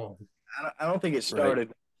surprise me at all. I don't think it started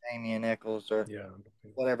with Damien Eccles or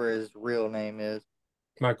whatever his real name is.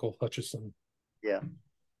 Michael Hutchison. Yeah.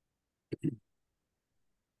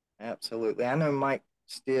 Absolutely. I know Mike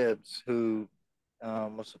Stibbs, who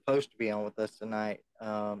was supposed to be on with us tonight.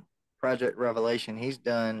 Project Revelation. He's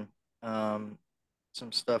done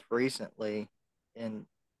some stuff recently in,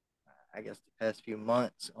 I guess, the past few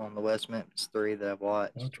months on the West Memphis Three that I've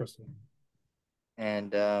watched. Interesting.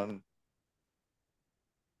 And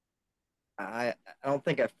I don't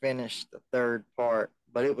think I finished the third part,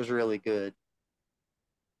 but it was really good.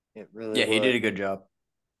 It really he did a good job.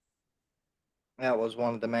 That was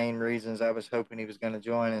one of the main reasons I was hoping he was going to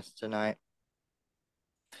join us tonight.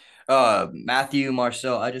 Matthew,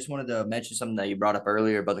 Marcel, I just wanted to mention something that you brought up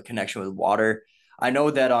earlier about the connection with water. I know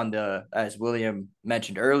that as William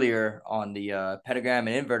mentioned earlier, on the pentagram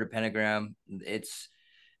and inverted pentagram, it's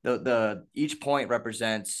the each point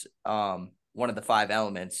represents one of the five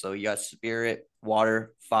elements. So you got spirit,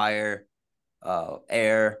 water, fire,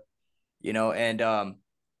 air, and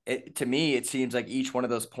to me, it seems like each one of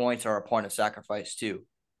those points are a point of sacrifice too,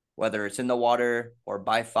 whether it's in the water or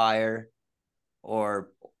by fire or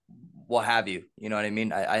what have you. You know what I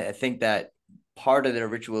mean? I think that part of the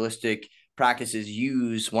ritualistic practices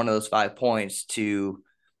use one of those 5 points to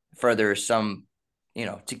further some,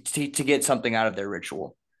 to get something out of their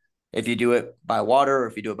ritual. If you do it by water or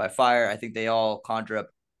if you do it by fire, I think they all conjure up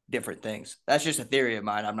different things. That's just a theory of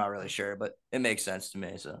mine. I'm not really sure, but it makes sense to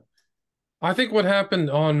me. So I think what happened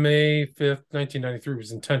on May 5th, 1993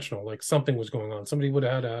 was intentional. Like, something was going on. Somebody would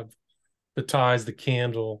have had to have the ties, the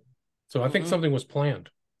candle. So I think something was planned.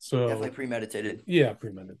 So definitely premeditated. Yeah,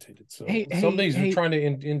 premeditated. So somebody's trying to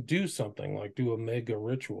induce something, like do a mega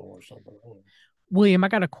ritual or something. William, I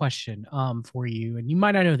got a question for you, and you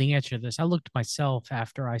might not know the answer to this. I looked myself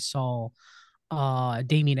after I saw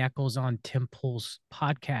Damien Eccles on Tim Pool's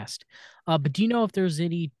podcast. But do you know if there's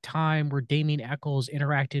any time where Damien Eccles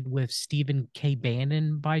interacted with Stephen K.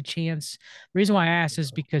 Bannon by chance? The reason why I ask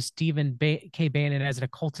is because Stephen K. Bannon, as an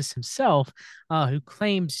occultist himself, who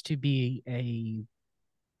claims to be a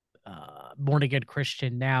born again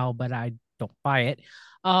Christian now, but I don't buy it.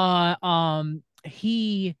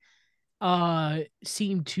 He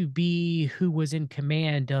seemed to be who was in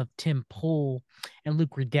command of Tim Pool and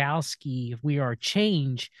Luke Radowski. We Are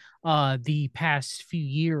Change. The past few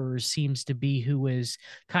years seems to be who is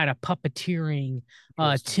kind of puppeteering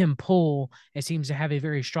Tim Pool and seems to have a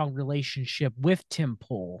very strong relationship with Tim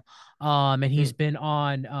Pool. And he's been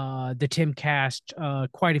on the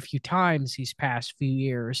Timcast quite a few times these past few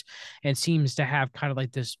years, and seems to have kind of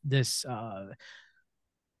like this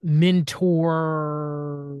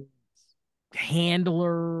mentor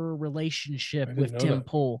handler relationship with Tim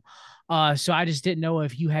Pool. So I just didn't know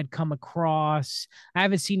if you had come across. I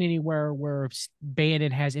haven't seen anywhere where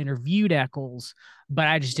Bannon has interviewed Eccles, but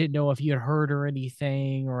I just didn't know if you had heard or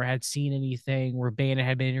anything or had seen anything where Bannon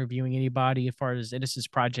had been interviewing anybody as far as Innocence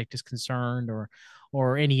Project is concerned,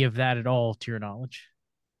 or any of that at all, to your knowledge.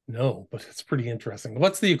 No, but it's pretty interesting.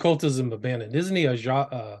 What's the occultism of Bannon? Isn't he a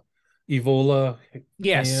Evola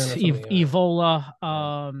Yes, fan or something?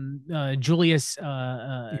 Evola, Julius,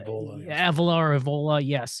 Evola, yes. Evola or Evola,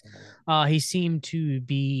 yes. He seemed to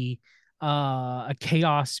be a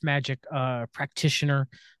chaos magic practitioner.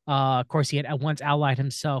 Of course, he had at once allied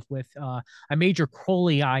himself with a major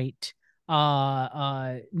Crowleyite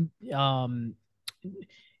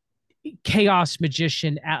chaos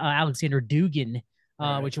magician, Alexander Dugan,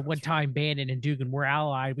 which at one time Bannon and Dugan were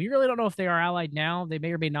allied. We really don't know if they are allied now. They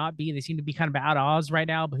may or may not be. They seem to be kind of at odds right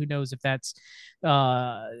now, but who knows if that's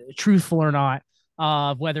truthful or not,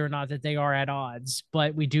 whether or not that they are at odds.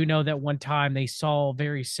 But we do know that one time they saw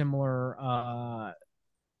very similar,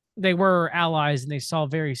 they were allies and they saw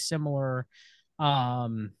very similar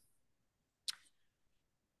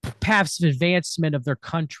paths of advancement of their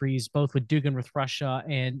countries, both with Dugan with Russia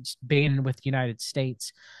and Bannon with the United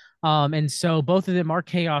States. And so both of them are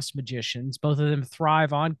chaos magicians. Both of them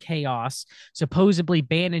thrive on chaos. Supposedly,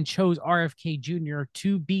 Bannon chose RFK Jr.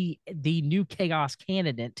 to be the new chaos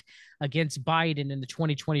candidate against Biden in the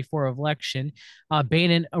 2024 election.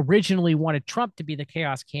 Bannon originally wanted Trump to be the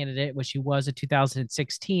chaos candidate, which he was in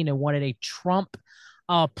 2016, and wanted a Trump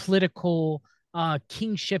political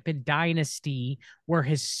kingship and dynasty where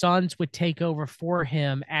his sons would take over for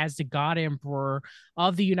him as the God Emperor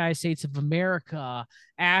of the United States of America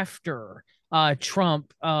after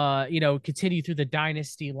Trump, continue through the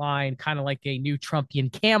dynasty line, kind of like a new Trumpian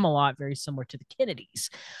Camelot, very similar to the Kennedys.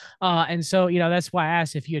 And so, that's why I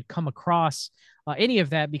asked if you had come across any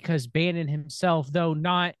of that, because Bannon himself, though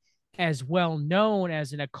not as well known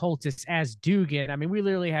as an occultist as Dugan, I mean, we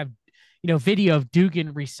literally have video of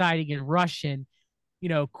Dugan reciting in Russian,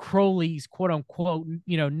 Crowley's quote unquote,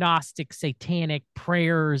 Gnostic satanic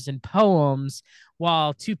prayers and poems,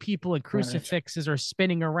 while two people in crucifixes are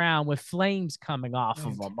spinning around with flames coming off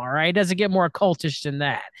of them. All right. It doesn't get more occultish than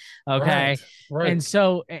that. Okay. Right. And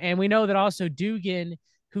so, and we know that also Dugan,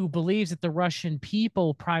 who believes that the Russian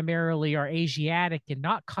people primarily are Asiatic and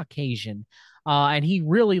not Caucasian, and he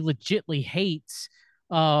really legitly hates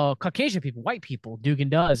Caucasian people, white people. Dugan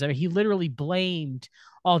does. I mean, he literally blamed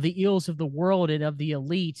all the ills of the world and of the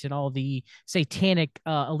elites and all the satanic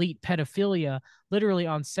elite pedophilia literally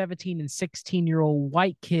on 17 and 16-year-old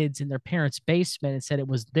white kids in their parents' basement, and said it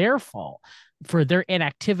was their fault for their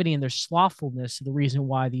inactivity and their slothfulness, the reason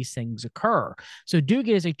why these things occur. So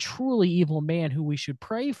Dugan is a truly evil man who we should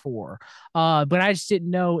pray for. But I just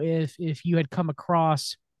didn't know if you had come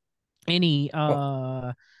across any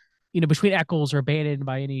between Eccles or Bannon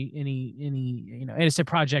by any Innocent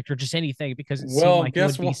Project or just anything, because it seemed like it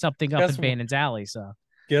would be something up in Bannon's alley. So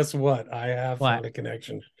guess what? I have found a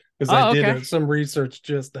connection, because I did some research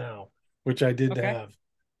just now, which I did have.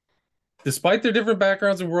 Despite their different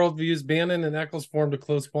backgrounds and worldviews, Bannon and Eccles formed a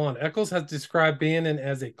close bond. Eccles has described Bannon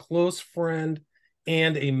as a close friend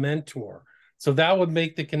and a mentor. So that would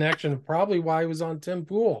make the connection of probably why he was on Tim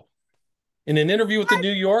Pool. In an interview with the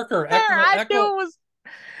New Yorker,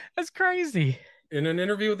 that's crazy. In an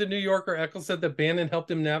interview with the New Yorker, Eccles said that Bannon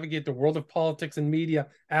helped him navigate the world of politics and media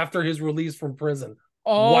after his release from prison.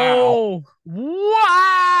 Oh,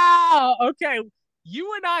 wow. Okay.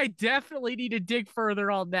 You and I definitely need to dig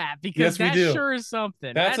further on that, because that sure is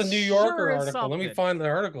something. That's a New Yorker article. Let me find the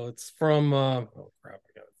article. It's from I gotta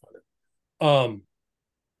find it.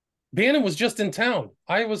 Bannon was just in town.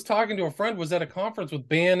 I was talking to a friend, was at a conference with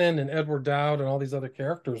Bannon and Edward Dowd and all these other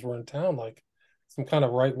characters were in town, like some kind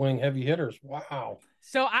of right-wing heavy hitters. Wow.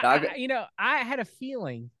 So I had a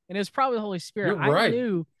feeling, and it was probably the Holy Spirit. You're right. I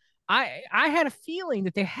knew I had a feeling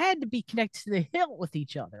that they had to be connected to the hilt with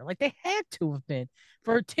each other. Like they had to have been,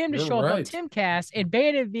 for Tim to show up on Timcast, and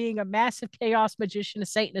Bannon being a massive chaos magician, a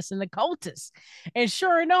Satanist, and the cultist. And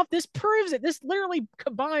sure enough, this proves it. This literally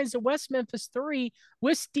combines the West Memphis Three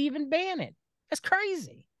with Stephen Bannon. That's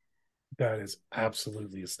crazy. That is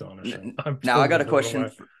absolutely astonishing. Now I got a question.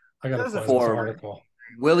 I got to find this article.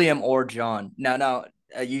 William or John. Now,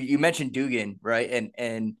 you mentioned Dugan, right?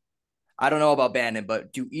 And I don't know about Bannon,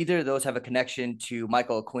 but do either of those have a connection to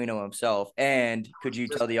Michael Aquino himself? And could you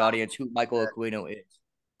tell the audience who Michael Aquino is?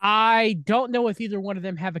 I don't know if either one of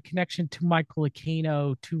them have a connection to Michael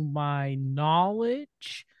Aquino, to my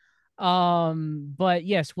knowledge. But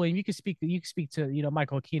yes, William, you can speak to,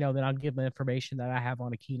 Michael Aquino, then I'll give the information that I have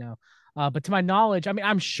on Aquino. But to my knowledge, I mean,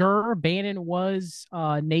 I'm sure Bannon was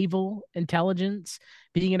naval intelligence,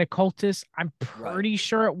 being an occultist. I'm pretty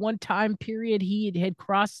sure at one time period he had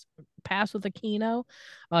crossed paths with Aquino.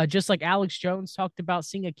 Just like Alex Jones talked about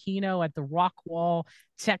seeing Aquino at the Rockwall,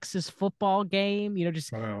 Texas football game,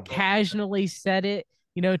 just casually said it,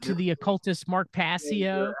 to the occultist Mark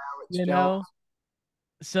Passio, you know.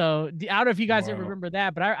 So I don't know if you guys ever remember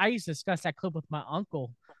that, but I used to discuss that clip with my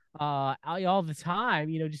uncle all the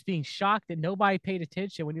time, just being shocked that nobody paid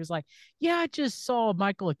attention when he was like, yeah, I just saw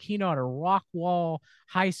Michael Aquino at a Rockwall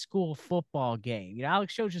high school football game.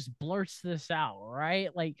 Alex Show just blurts this out,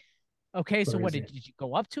 right? Like, okay, so what did you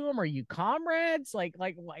go up to him? Are you comrades? Like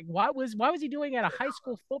why was he doing at a high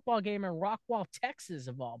school football game in Rockwall, Texas,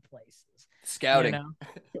 of all places? Scouting.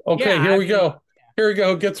 Okay, here we go. Here we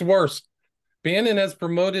go. It gets worse. Bannon has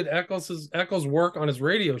promoted Eccles' work on his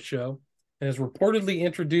radio show and has reportedly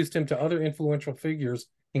introduced him to other influential figures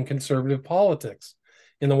in conservative politics.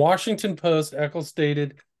 In the Washington Post, Eccles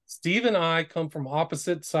stated, "Steve and I come from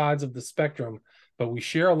opposite sides of the spectrum, but we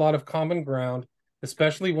share a lot of common ground,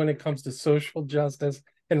 especially when it comes to social justice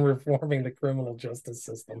and reforming the criminal justice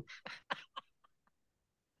system."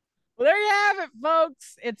 Well, there you have it,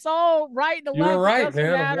 folks. It's all right and left. You're right,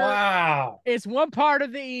 man. Matter. Wow. It's one part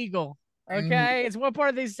of the eagle. Okay, it's one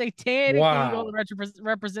part of the satanic eagle that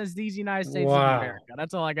represents these United States of America.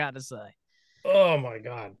 That's all I got to say. Oh my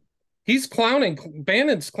God, he's clowning.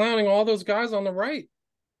 Bannon's clowning all those guys on the right.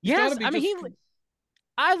 Yes, I mean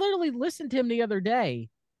I literally listened to him the other day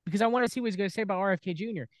because I want to see what he's going to say about RFK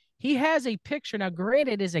Jr. He has a picture now.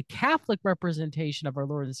 Granted, it is a Catholic representation of our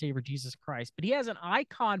Lord and Savior Jesus Christ, but he has an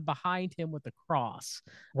icon behind him with a cross.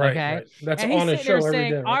 Right, okay, right. That's and on he's his sitting show there every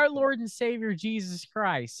saying, day. Right? "Our Lord and Savior Jesus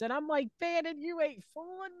Christ," and I'm like, Bannon, you ain't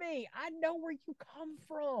fooling me. I know where you come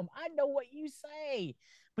from. I know what you say,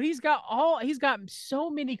 but he's got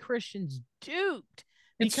so many Christians duped.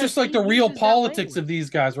 It's just like the real politics of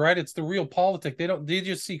these guys, right? It's the real politic. They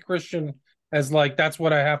just see Christian as like, that's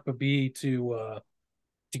what I have to be to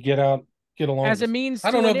get along. As a means.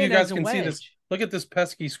 I don't know if you guys can see this. Look at this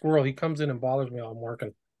pesky squirrel. He comes in and bothers me while I'm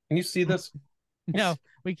working. Can you see this? No,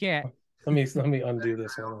 we can't. Let me undo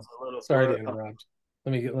this. Sorry to interrupt.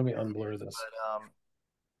 Let me unblur this. But,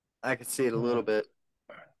 I can see it a little bit.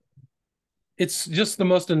 It's just the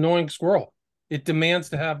most annoying squirrel. It demands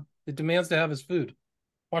to have his food.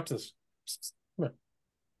 Watch this. Come here.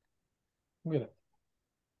 Look at it.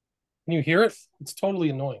 Can you hear it? It's totally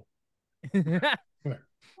annoying. Come here.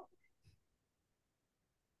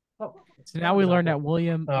 Oh, so now we learned that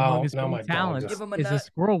William, among his many talents, is a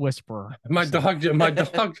squirrel whisperer. My dog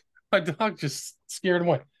just scared him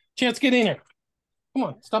away. Chance, get in here. Come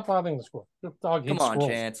on, stop bothering the squirrel. The dog hates squirrels.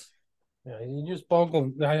 Chance. Yeah, you just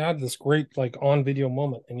bungled. I had this great on video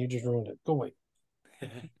moment, and you just ruined it. Go away. So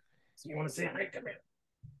you want to say hi? Come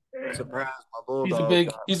here. Surprise, my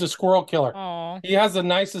bulldog. He's a squirrel killer. Aww. He has the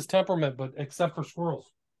nicest temperament, but except for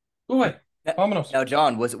squirrels. Go away. Now,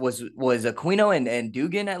 John, was Aquino and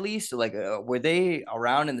Dugan at least were they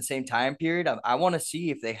around in the same time period? I want to see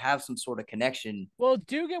if they have some sort of connection. Well,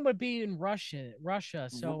 Dugan would be in Russia.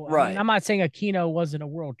 So right. I mean, I'm not saying Aquino wasn't a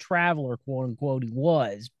world traveler, quote unquote. He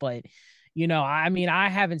was, but I mean, I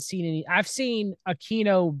haven't seen any. I've seen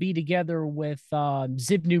Aquino be together with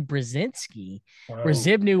Zbigniew Brzezinski, where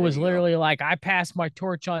Zbigniew was literally like, "I passed my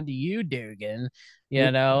torch on to you, Dugan."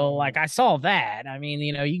 Like I saw that. I mean,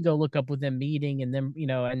 you can go look up with them meeting and then,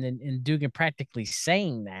 and Dugan practically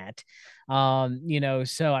saying that.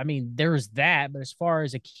 So I mean, there's that. But as far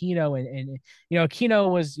as Aquino and Aquino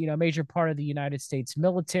was, a major part of the United States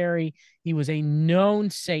military. He was a known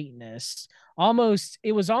Satanist.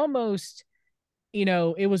 It was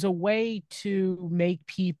a way to make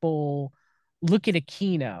people look at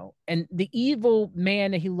Aquino and the evil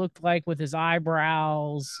man that he looked like with his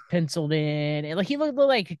eyebrows penciled in. And he looked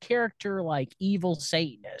like a character, like evil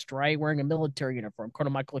Satanist, right? Wearing a military uniform,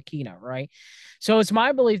 Colonel Michael Aquino, right? So it's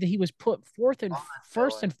my belief that he was put first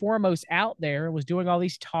and foremost out there and was doing all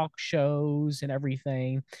these talk shows and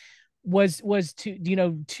everything was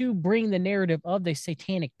to bring the narrative of the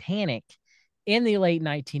satanic panic in the late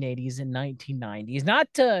 1980s and 1990s. Not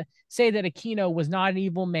to say that Aquino was not an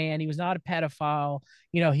evil man. He was not a pedophile.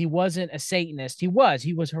 He wasn't a Satanist. He was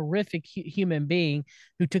a horrific human being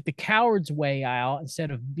who took the coward's way out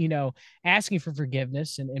instead of, asking for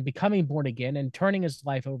forgiveness and becoming born again and turning his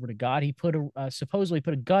life over to God. He supposedly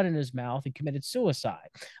put a gun in his mouth and committed suicide.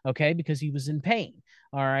 Okay. Because he was in pain.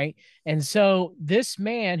 All right. And so this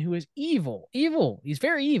man who is evil, he's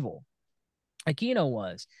very evil. Aquino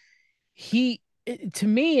was. He to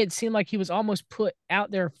me, it seemed like he was almost put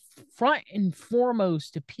out there front and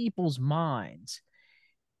foremost to people's minds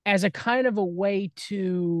as a kind of a way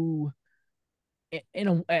to, I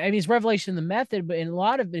mean, it's revelation of the method, but in a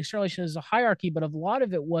lot of it, revelation is a hierarchy, but a lot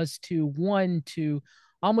of it was to one, to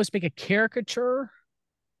almost make a caricature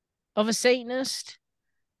of a Satanist,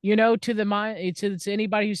 to the mind, to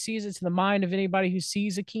anybody who sees it, to the mind of anybody who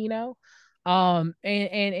sees Aquino.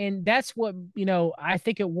 And that's what, I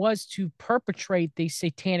think it was to perpetrate the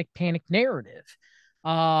satanic panic narrative.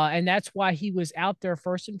 And that's why he was out there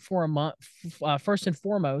first and foremost.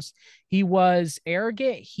 He was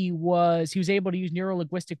arrogant. He was able to use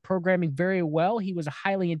neuro-linguistic programming very well. He was a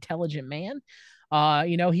highly intelligent man.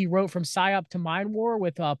 He wrote From PSYOP to Mind War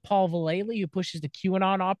with Paul Vallely, who pushes the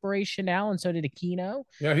QAnon operation now, and so did Aquino.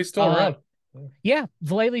 Yeah, he's still around. Yeah,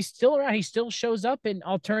 Vallely's still around. He still shows up in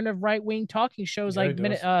alternative right-wing talking shows like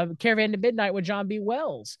Caravan to Midnight with John B.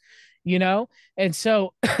 Wells, And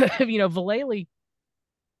so, Vallely,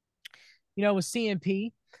 was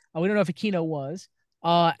CMP. We don't know if Aquino was.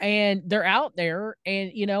 And they're out there,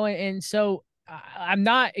 and so I'm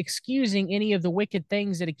not excusing any of the wicked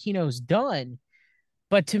things that Aquino's done.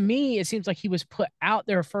 But to me, it seems like he was put out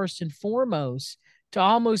there first and foremost to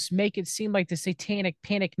almost make it seem like the satanic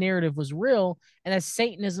panic narrative was real and that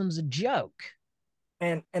Satanism's a joke.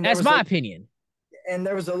 And that's my opinion. And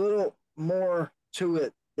there was a little more to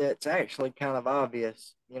it that's actually kind of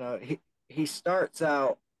obvious. He starts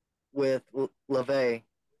out with LaVey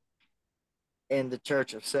in the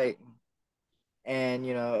Church of Satan. And,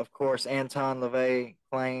 of course, Anton LaVey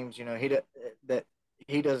claims, that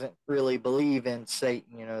he doesn't really believe in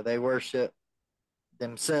Satan. They worship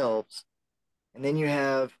themselves. And then you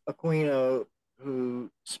have Aquino, who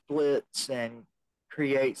splits and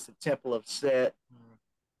creates the Temple of Set,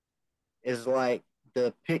 is like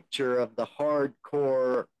the picture of the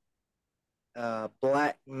hardcore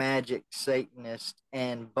black magic Satanist.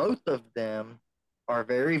 And both of them are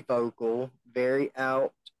very vocal, very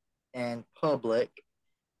out and public,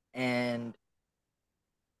 and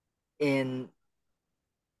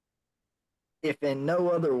if in no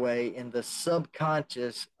other way, in the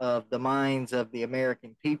subconscious of the minds of the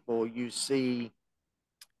American people, you see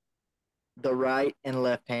the right and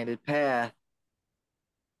left-handed path,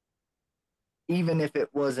 even if it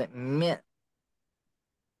wasn't meant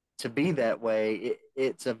to be that way.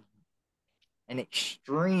 It's an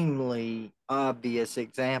extremely obvious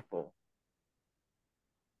example.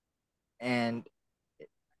 And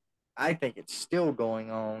I think it's still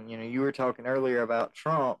going on. You were talking earlier about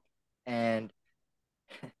Trump, and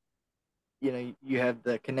you have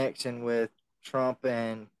the connection with Trump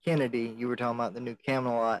and Kennedy. You were talking about the new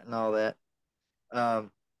Camelot and all that.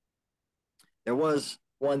 There was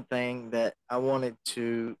one thing that I wanted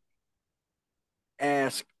to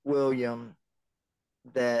ask William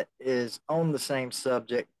that is on the same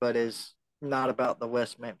subject, but is not about the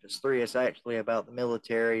West Memphis Three. It's actually about the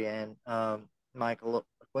military and Michael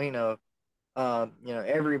Aquino.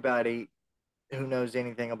 Everybody who knows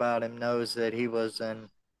anything about him knows that he was an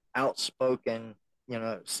outspoken,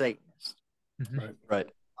 Satanist. Right.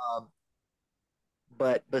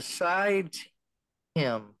 But besides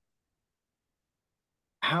him,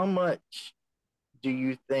 how much do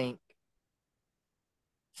you think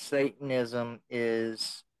Satanism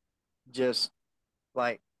is just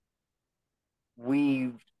like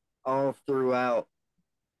weaved all throughout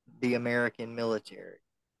the American military?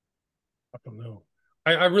 I don't know.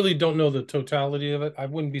 I really don't know the totality of it. I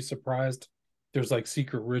wouldn't be surprised. There's like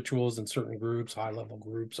secret rituals in certain groups, high level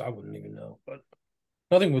groups. I wouldn't even know, but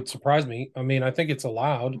nothing would surprise me. I mean, I think it's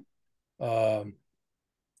allowed. So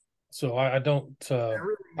I don't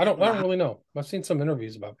really know. I've seen some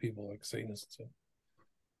interviews about people like Satanists. So.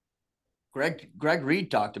 Greg Reed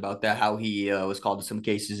talked about that, how he was called to some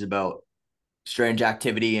cases about strange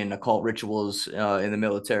activity and occult rituals in the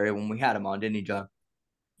military when we had him on, didn't he, John?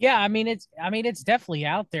 Yeah, I mean it's definitely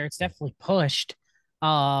out there. It's definitely pushed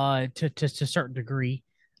to a certain degree.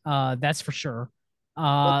 That's for sure.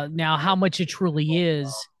 Now how much it truly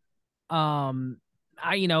is,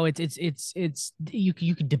 it's you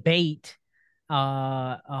could debate. But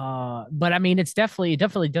I mean it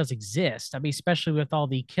definitely does exist. I mean, especially with all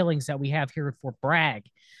the killings that we have here at Fort Bragg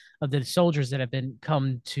of the soldiers that have been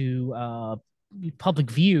come to public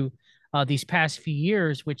view these past few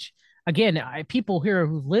years, which again, people here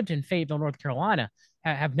who've lived in Fayetteville, North Carolina,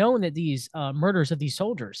 have known that these murders of these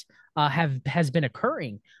soldiers has been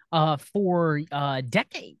occurring for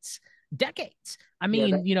decades. I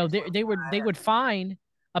mean, they would find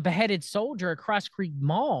a beheaded soldier at Cross Creek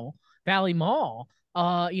Valley Mall,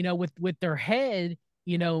 with their head,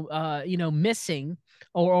 missing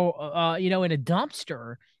or in a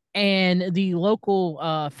dumpster, and the local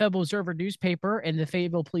Fayetteville Observer newspaper and the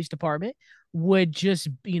Fayetteville Police Department would just,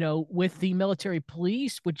 with the military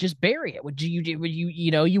police, would just bury it.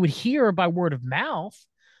 You would hear by word of mouth,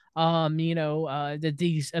 that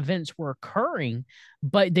these events were occurring,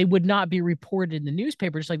 but they would not be reported in the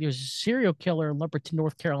newspaper. Just like there was a serial killer in Lumberton,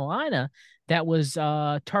 North Carolina, that was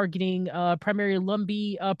targeting primarily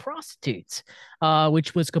Lumbee prostitutes,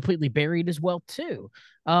 which was completely buried as well too.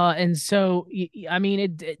 And so, I mean,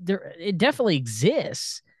 it definitely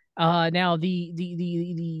exists. Now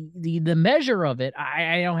the measure of it,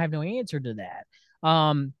 I don't have no answer to that.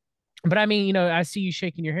 But I mean, I see you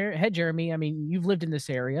shaking your head, Jeremy. I mean, you've lived in this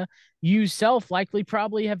area. You self likely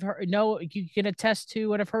probably have heard, no, you can attest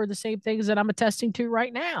to and have heard the same things that I'm attesting to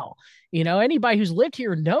right now. Anybody who's lived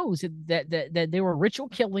here knows that there were ritual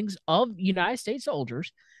killings of United States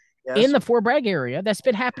soldiers in the Fort Bragg area that's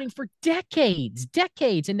been happening for decades.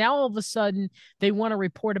 And now all of a sudden they want to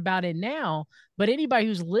report about it now. But anybody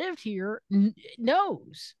who's lived here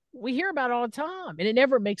knows. We hear about it all the time, and it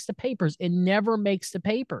never makes the papers.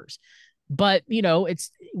 But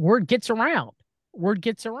it's word gets around.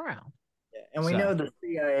 Yeah, and we know the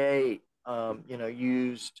CIA,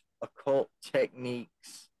 used occult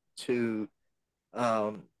techniques to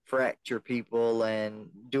fracture people and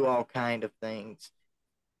do all kind of things.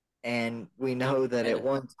 And we know that at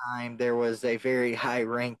one time there was a very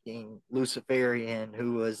high-ranking Luciferian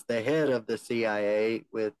who was the head of the CIA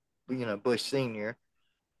with, Bush Sr.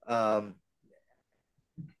 I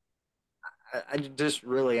just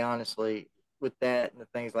really honestly, with that and the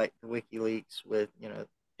things like the WikiLeaks with,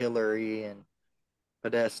 Hillary and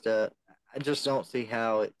Podesta, I just don't see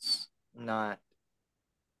how it's not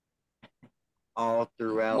all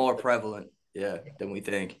throughout. More prevalent, than we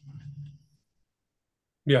think.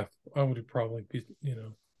 Yeah, I would probably be, I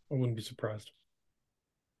wouldn't be surprised.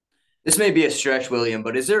 This may be a stretch, William,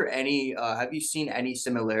 but is there any, have you seen any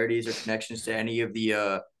similarities or connections to any of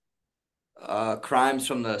the crimes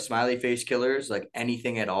from the smiley face killers? Like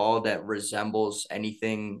anything at all that resembles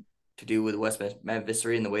anything to do with West Memphis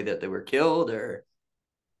 3 and the way that they were killed, or?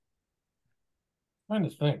 I'm trying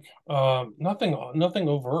to think. Nothing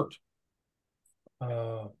overt.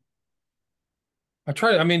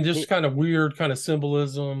 Just kind of weird kind of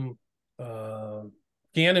symbolism.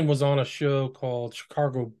 Gannon was on a show called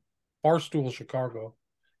Barstool Chicago,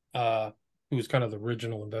 who was kind of the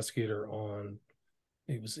original investigator on,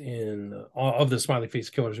 it was in, of the smiley face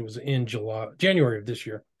killers. It was in January of this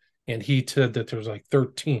year. And he said that there was like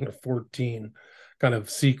 13 or 14 kind of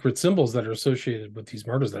secret symbols that are associated with these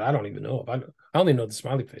murders that I don't even know of. I only know the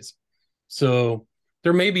smiley face. So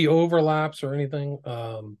there may be overlaps or anything.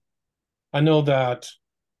 I know that,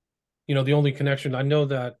 the only connection, I know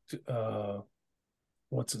that,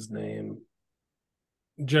 what's his name?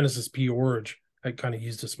 Genesis P. Orridge had kind of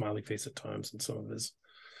used a smiley face at times in some of his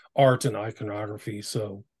art and iconography.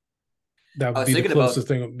 So that would be the closest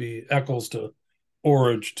thing, would be echoes to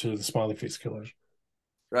Orridge to the smiley face killers.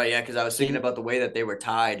 Right, yeah, because I was thinking about the way that they were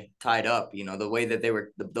tied up. The way that they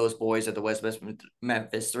were, those boys at the West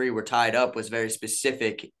Memphis 3 were tied up was very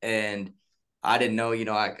specific, and I didn't know.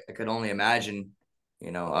 I could only imagine,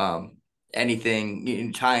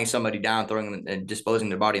 anything, tying somebody down, throwing them and disposing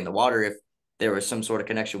their body in the water if there was some sort of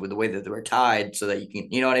connection with the way that they were tied, so that you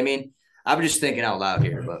can, you know what I mean? I'm just thinking out loud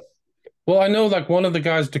here, but. Well, I know like one of the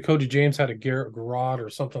guys, Dakota James, had a garrote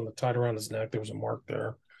or something that tied around his neck. There was a mark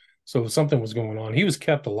there. So something was going on. He was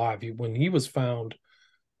kept alive. When he was found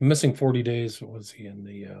missing 40 days, was he in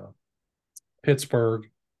the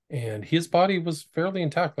Pittsburgh, and his body was fairly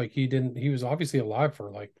intact. Like he was obviously alive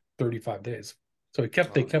for like 35 days. So they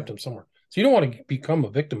kept him somewhere. So you don't want to become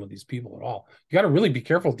a victim of these people at all. You got to really be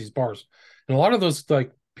careful with these bars. And a lot of those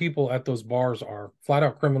like people at those bars are flat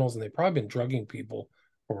out criminals, and they've probably been drugging people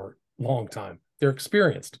for a long time. They're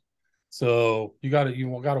experienced. So you got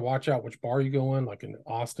to watch out which bar you go in, like in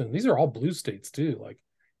Austin. These are all blue states too. Like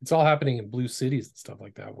it's all happening in blue cities and stuff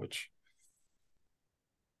like that, which,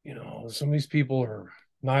 some of these people are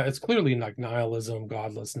not, it's clearly like nihilism,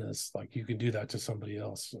 godlessness. Like you can do that to somebody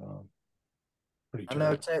else. I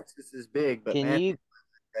know Texas is big, but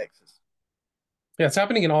Texas. Yeah, it's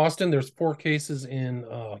happening in Austin. There's 4 cases in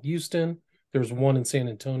Houston. There's 1 in San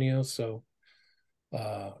Antonio. So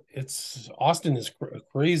Austin is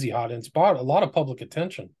crazy hot, and it's brought a lot of public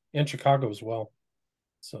attention, and Chicago as well.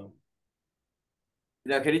 So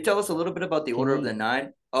now, can you tell us a little bit about the Order of the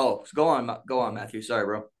Nine? Oh, go on, Matthew. Sorry,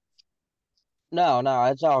 bro. No,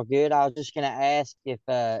 it's all good. I was just gonna ask if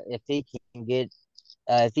he can get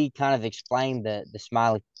if he kind of explained the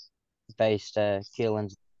smiley face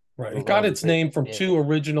killings Right. It We'll got go its name from yeah. two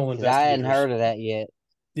original 'Cause I hadn't investigators. heard of that yet.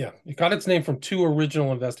 Yeah, it got its name from two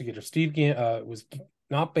original investigators. It was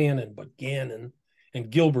not Bannon, but Gannon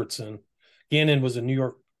and Gilbertson. Gannon was a New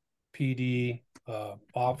York PD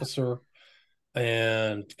officer,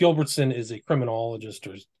 and Gilbertson is a criminologist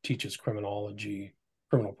or teaches criminology,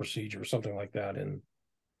 criminal procedure, or something like that in,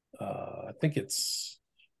 I think it's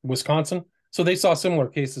Wisconsin. So they saw similar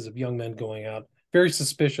cases of young men going out, very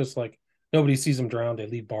suspicious, like nobody sees them drown, they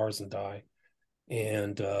leave bars and die.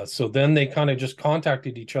 And so then they kind of just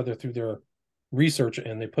contacted each other through their research,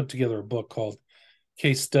 and they put together a book called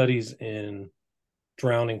Case Studies in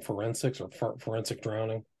Drowning Forensics, or Forensic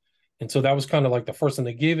Drowning. And so that was kind of like the first, and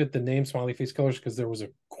they gave it the name Smiley Face Killers because there was a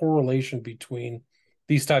correlation between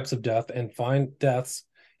these types of deaths and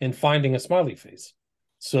finding a smiley face.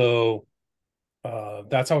 So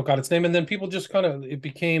that's how it got its name. And then people just kind of,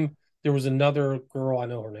 there was another girl, I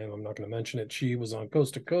know her name, I'm not going to mention it. She was on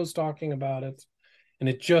Coast to Coast talking about it. And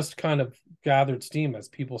it just kind of gathered steam as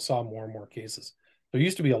people saw more and more cases. There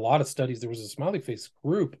used to be a lot of studies. There was a smiley face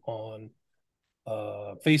group on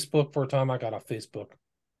Facebook for a time. I got off Facebook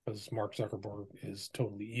because Mark Zuckerberg is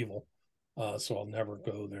totally evil. So I'll never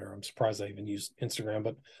go there. I'm surprised I even used Instagram.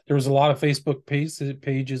 But there was a lot of Facebook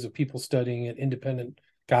pages of people studying it, independent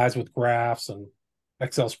guys with graphs and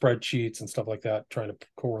Excel spreadsheets and stuff like that, trying to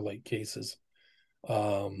correlate cases.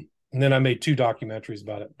 And then I made 2 documentaries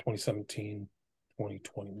about it, 2017,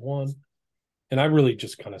 2021. And I really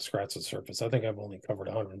just kind of scratched the surface. I think I've only covered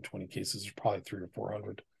 120 cases. There's probably 300 or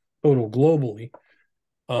 400 total globally.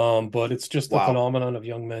 But it's just the phenomenon of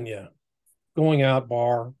young men, going out,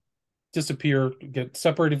 bar, disappear, get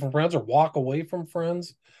separated from friends, or walk away from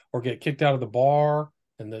friends, or get kicked out of the bar,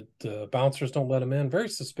 and the bouncers don't let them in. Very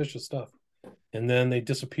suspicious stuff. And then they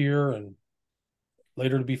disappear, and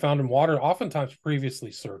later to be found in water, oftentimes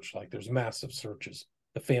previously searched. Like there's massive searches.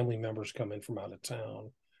 The family members come in from out of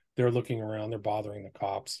town. They're looking around. They're bothering the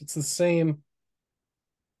cops. It's the same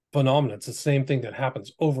phenomenon. It's the same thing that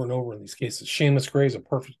happens over and over in these cases. Seamus Gray is a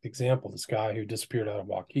perfect example. This guy who disappeared out of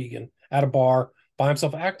Waukegan at a bar by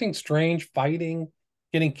himself, acting strange, fighting,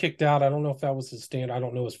 getting kicked out. I don't know if that was his stand. I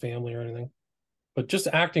don't know his family or anything, but just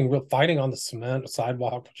acting real, fighting on the cement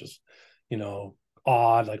sidewalk, which is,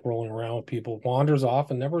 odd, like rolling around with people, wanders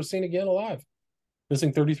off and never seen again alive.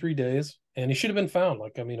 Missing 33 days. And he should have been found.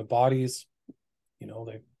 Like, I mean, a body's,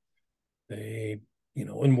 they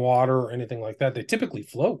in water or anything like that, they typically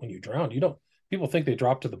float when you drown. People think they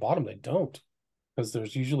drop to the bottom. They don't, because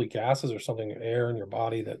there's usually gases or something, air in your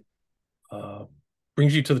body that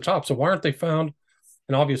brings you to the top. So why aren't they found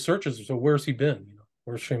in obvious searches? So where's he been?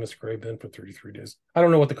 Where's Seamus Gray been for 33 days? I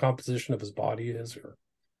don't know what the composition of his body is or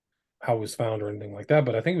how he was found or anything like that,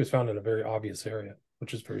 but I think he was found in a very obvious area,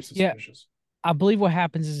 which is very suspicious. I believe what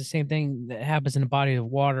happens is the same thing that happens in a body of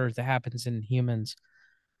water as that happens in humans,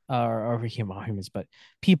 or humans, but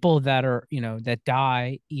people that are, that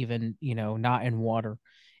die even, not in water,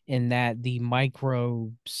 in that the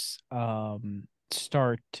microbes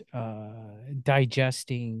start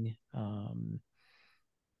digesting the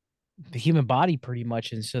human body pretty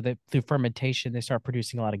much. And so that through fermentation, they start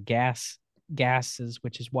producing a lot of gases,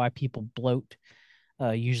 which is why people bloat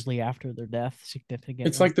usually after their death significantly.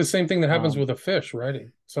 It's like the same thing that happens with a fish, right?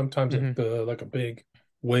 Sometimes like a big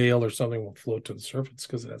whale or something will float to the surface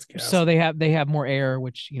because it has gas. So they have more air,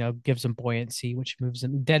 which gives them buoyancy, which moves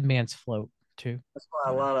them. Dead man's float too. That's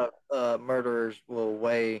why a lot of murderers will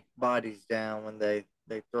weigh bodies down when they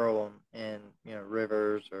throw them in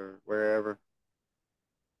rivers or wherever,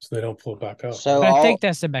 so they don't float back up. So I think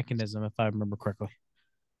that's the mechanism, if I remember correctly.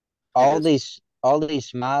 All these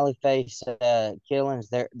smiley face killings,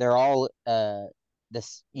 they're all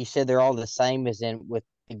this. You said they're all the same as with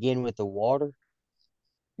the water.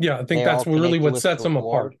 Yeah, I think that's really what sets them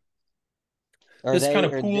apart. This kind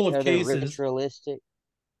of pool of cases.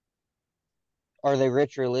 Are they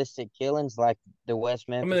ritualistic killings like the West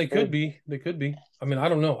Memphis? I mean, they could be. I mean, I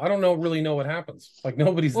don't know. I don't really know what happens. Like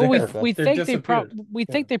nobody's there. We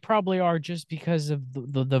think they probably are, just because of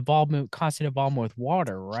the constant involvement with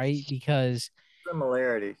water, right? Because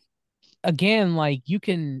similarities. Again, like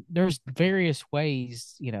there's various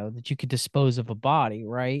ways, that you could dispose of a body,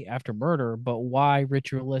 right, after murder, but why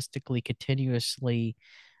ritualistically, continuously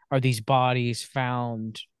are these bodies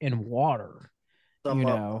found in water? Some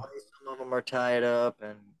of them are tied up,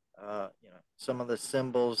 and some of the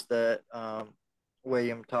symbols that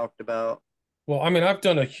William talked about. Well, I mean, I've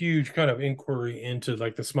done a huge kind of inquiry into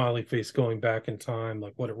like the smiley face going back in time,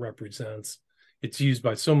 like what it represents. It's used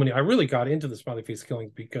by so many. I really got into the smiley face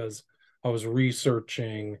killings because I was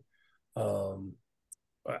researching Alan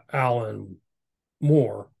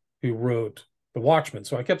Moore, who wrote The Watchmen.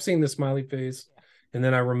 So I kept seeing the smiley face, and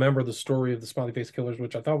then I remember the story of the smiley face killers,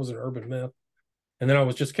 which I thought was an urban myth. And then I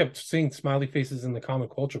was just kept seeing smiley faces in the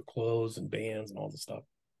comic culture, clothes and bands and all this stuff.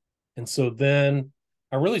 And so then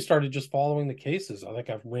I really started just following the cases. I think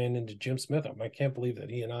I've ran into Jim Smith. I can't believe that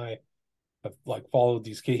he and I have like followed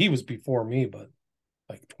these cases. He was before me, but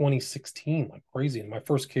like 2016, like crazy. And my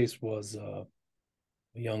first case was a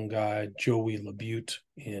young guy, Joey LaBute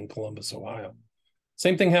in Columbus, Ohio.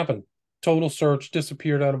 Same thing happened. Total search,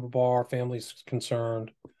 disappeared out of a bar, family's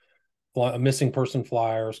concerned, a missing person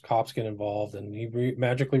flyers, cops get involved, and he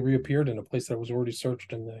magically reappeared in a place that was already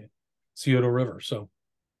searched in the Scioto River. So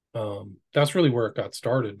that's really where it got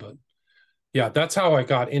started. But yeah, that's how I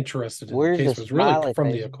got interested in the case, was really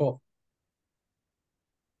from the occult.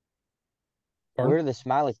 Pardon? Where did the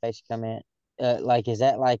smiley face come in? Like, is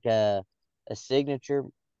that like a signature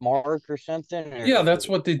mark or something? Or yeah, that's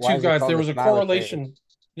what the two guys, there was a correlation. Face?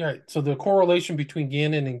 Yeah, so the correlation between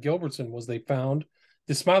Gannon and Gilbertson was they found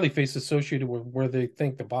the smiley face associated with where they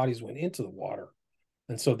think the bodies went into the water.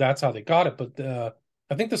 And so that's how they got it. But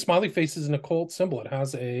I think the smiley face is an occult symbol. It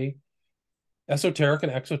has a esoteric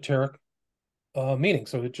and exoteric meaning.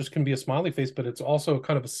 So it just can be a smiley face, but it's also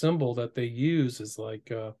kind of a symbol that they use as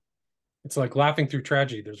like, it's like laughing through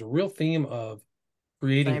tragedy. There's a real theme of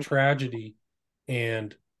creating tragedy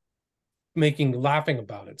and laughing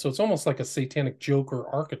about it. So it's almost like a satanic Joker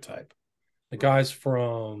archetype. The guys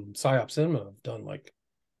from Psyop Cinema have done like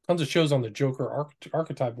tons of shows on the Joker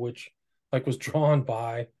archetype, which like was drawn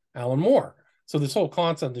by Alan Moore. So this whole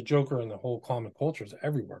concept, the Joker and the whole comic culture is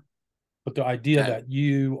everywhere. But the idea that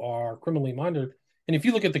you are criminally minded, and if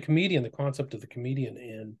you look at the comedian, the concept of the comedian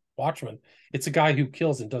in Watchmen, it's a guy who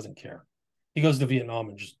kills and doesn't care. He goes to Vietnam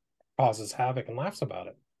and just causes havoc and laughs about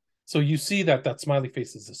it. So you see that smiley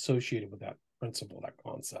face is associated with that principle, that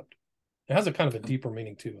concept. It has a kind of a deeper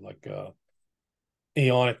meaning too, like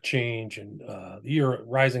aeonic change and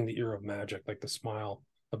rising the era of magic, like the smile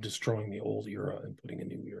of destroying the old era and putting a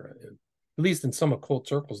new era in. At least in some occult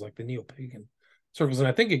circles, like the neo-pagan circles. And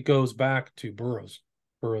I think it goes back to Burroughs.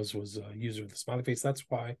 Burroughs was a user of the smiley face. That's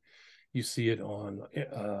why you see it on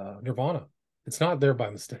Nirvana. It's not there by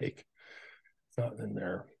mistake. It's not in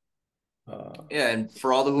there. Yeah, and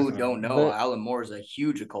for all the who don't know, Alan Moore is a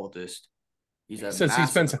huge occultist. He's a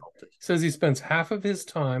massive occultist. Says he spends half of his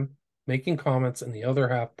time making comments and the other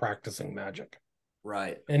half practicing magic.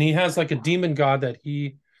 Right. And he has like a demon god that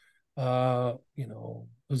he,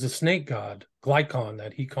 was a snake god, Glycon,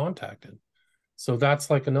 that he contacted. So that's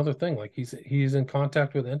like another thing. Like he's in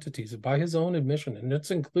contact with entities by his own admission, and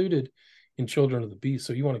it's included in Children of the Beast.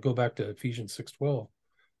 So you want to go back to Ephesians 6:12,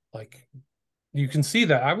 like you can see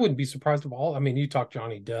that. I wouldn't be surprised if all. I mean, you talk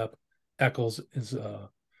Johnny Depp, Eccles is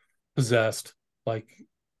possessed. Like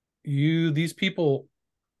these people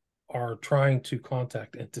are trying to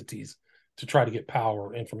contact entities to try to get power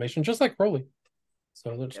or information, just like Crowley.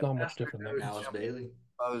 So there's not much different than Alice Bailey.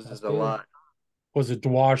 Poses a lot. Was it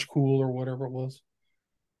Dwaj Cool or whatever it was?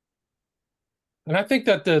 And I think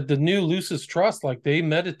that the new Lucis Trust, like they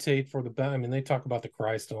meditate for I mean, they talk about the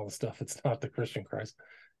Christ and all the stuff. It's not the Christian Christ,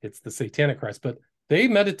 it's the satanic Christ. But they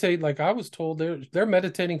meditate, like I was told, they're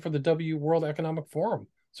meditating for the World Economic Forum.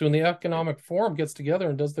 So when the Economic Forum gets together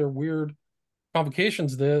and does their weird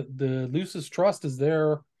convocations, the Lucis Trust is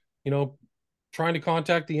there, trying to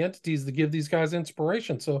contact the entities to give these guys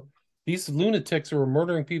inspiration. So these lunatics who are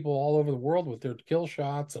murdering people all over the world with their kill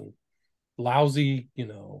shots and lousy,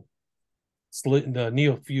 the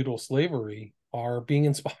neo-feudal slavery are being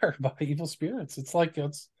inspired by evil spirits. It's like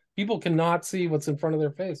people cannot see what's in front of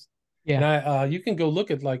their face. Yeah. And you can go look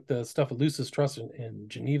at like the stuff at Lucis Trust in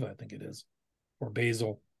Geneva, I think it is, or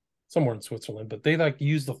Basel, somewhere in Switzerland. But they like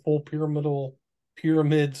use the full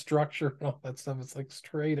pyramid structure and all that stuff. It's like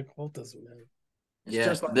straight occultism, man. It's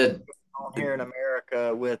just like here in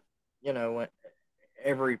America with,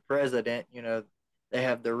 every president, they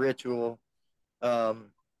have the ritual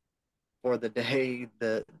for the day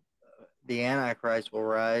the Antichrist will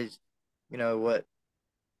rise. What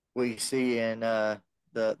we see in the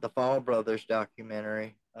Fall Brothers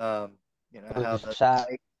documentary. How the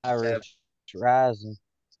Cyrus rising.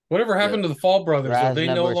 Whatever happened to the Fall Brothers? Are they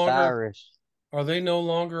no longer? Cyrus. Are they no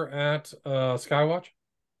longer at Skywatch?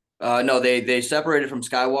 No, they separated from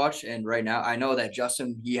Skywatch, and right now I know that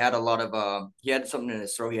Justin, he had a lot of he had something in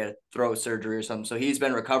his throat. He had throat surgery or something, so he's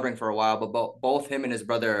been recovering for a while. But both him and his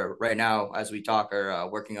brother right now, as we talk, are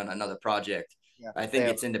working on another project. Yeah, I think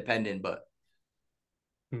it's independent, but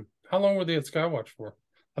how long were they at Skywatch for?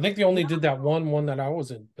 I think they only did that one that I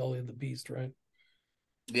was in, Belly of the Beast, right?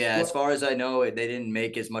 Yeah, as far as I know, they didn't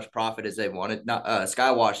make as much profit as they wanted. Not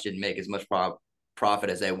Skywatch didn't make as much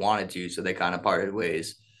profit as they wanted to, so they kind of parted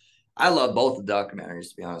ways. I love both the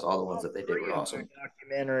documentaries, to be honest. All the ones that they did were awesome.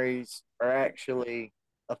 Documentaries are actually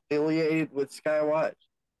affiliated with Skywatch,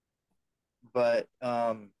 but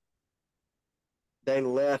they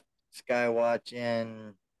left Skywatch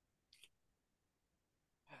in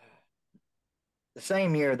the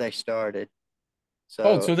same year they started.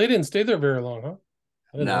 So they didn't stay there very long, huh?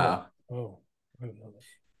 No. Oh, I didn't know that.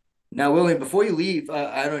 Now, William, before you leave,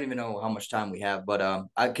 I don't even know how much time we have, but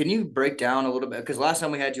can you break down a little bit? Because last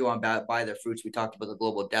time we had you on By Their Fruits, we talked about the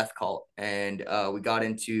global death cult, and we got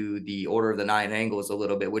into the Order of the Nine Angles a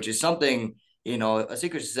little bit, which is something, a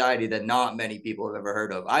secret society that not many people have ever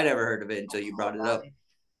heard of. I never heard of it until you brought it up.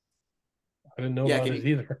 I didn't know about it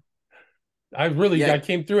either. I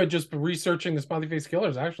came through it just researching the smiley face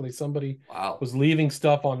killers. Actually, somebody was leaving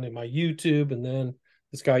stuff on my YouTube, and then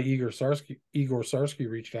this guy Igor Sarsky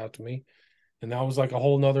reached out to me, and that was like a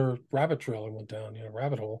whole nother rabbit trail I went down,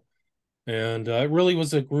 rabbit hole. And it really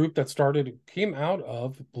was a group that came out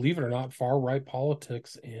of, believe it or not, far right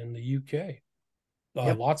politics in the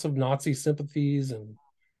UK. Lots of Nazi sympathies and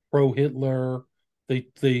pro Hitler.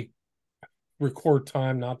 They record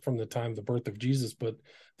time not from the time of the birth of Jesus, but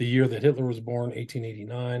the year that Hitler was born,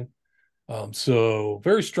 1889. So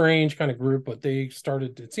very strange kind of group, but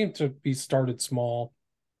it seemed to be started small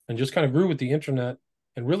and just kind of grew with the internet,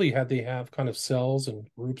 and really they have kind of cells and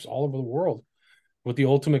groups all over the world with the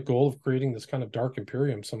ultimate goal of creating this kind of dark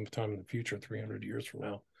imperium sometime in the future, 300 years from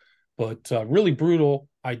now. But really brutal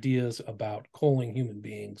ideas about culling human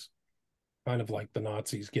beings, kind of like the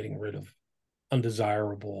Nazis getting rid of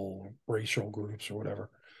undesirable racial groups or whatever.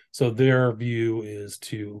 So their view is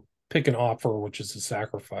to pick an offer, which is a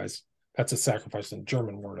sacrifice. That's a sacrifice in a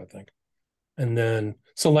German word, I think. And then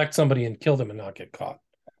select somebody and kill them and not get caught.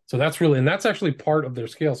 So that's actually part of their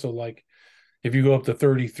scale. So like if you go up to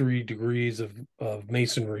 33 degrees of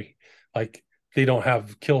masonry, like they don't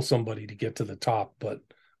have kill somebody to get to the top, but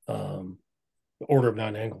the Order of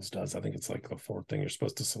Nine Angles does. I think it's like the fourth thing. You're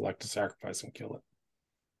supposed to select a sacrifice and kill it.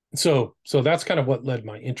 So that's kind of what led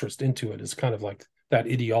my interest into it, is kind of like that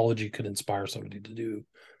ideology could inspire somebody to do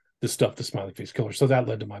the stuff, the smiley face killer. So that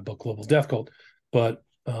led to my book, Global Death Cult. But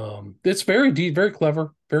it's very deep, very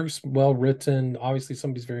clever, very well written. Obviously,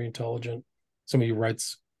 somebody's very intelligent. Somebody who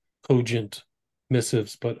writes cogent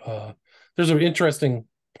missives. But there's an interesting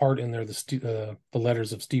part in there, the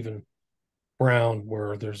letters of Stephen Brown,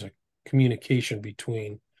 where there's a communication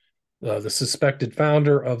between the suspected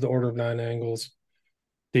founder of the Order of Nine Angles,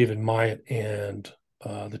 David Myatt, and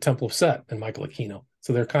the Temple of Set and Michael Aquino.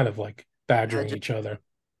 So they're kind of like badgering each other.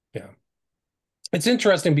 Yeah. It's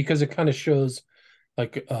interesting because it kind of shows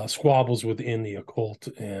like squabbles within the occult,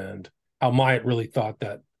 and how Myatt really thought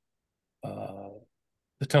that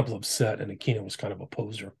the Temple of Set and Aquino was kind of a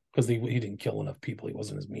poser because he didn't kill enough people. He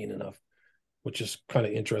wasn't as mean enough, which is kind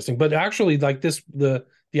of interesting. But actually, like the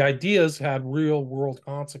ideas had real world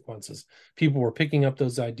consequences. People were picking up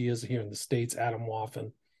those ideas here in the States,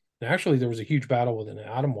 Atomwaffen. And actually, there was a huge battle within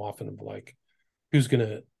Atomwaffen of like,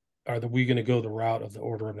 are we going to go the route of the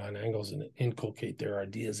Order of Nine Angles and inculcate their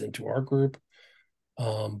ideas into our group?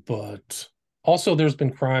 But also there's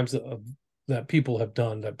been crimes that people have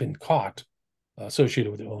done that have been caught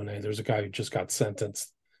associated with the ONA. There's a guy who just got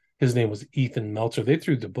sentenced. His name was Ethan Meltzer. They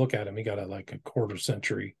threw the book at him. He got a quarter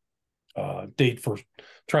century date for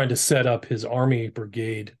trying to set up his army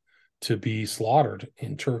brigade to be slaughtered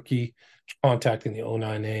in Turkey, contacting the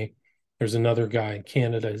O9A. There's another guy in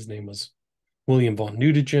Canada. His name was William von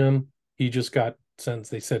Nudegem. He just got sentenced.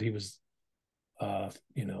 They said he was,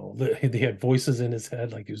 they had voices in his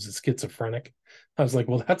head, like he was a schizophrenic. I was like,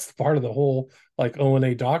 well, that's part of the whole like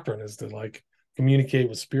ONA doctrine, is to like communicate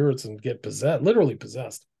with spirits and get literally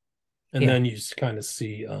possessed. And then you kind of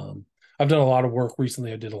see, I've done a lot of work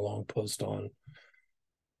recently. I did a long post on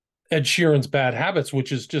Ed Sheeran's Bad Habits,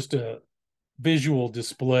 which is just a visual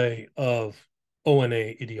display of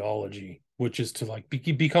ONA ideology, which is to like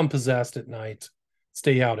become possessed at night,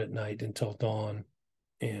 stay out at night until dawn,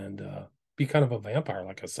 and be kind of a vampire,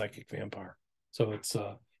 like a psychic vampire. So it's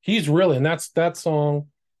he's really, and that song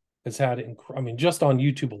has had, just on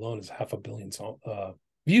YouTube alone is 500 million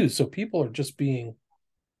views. So people are just being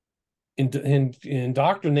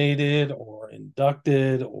indoctrinated or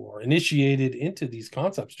inducted or initiated into these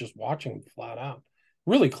concepts, just watching them flat out.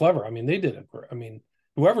 Really clever.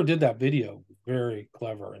 Whoever did that video, very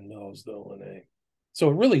clever and knows the ONA. So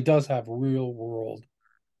it really does have real world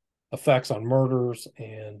effects on murders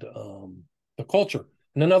and the culture.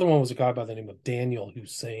 And another one was a guy by the name of Daniel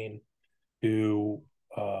Hussein, who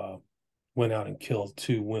went out and killed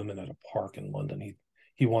 2 women at a park in London.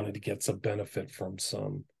 He wanted to get some benefit from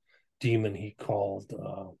some demon he called,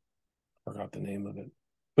 forgot the name of it,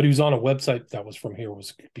 but he was on a website that was from here,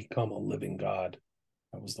 was Become a Living God.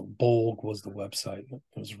 That was the Bolg was the website. It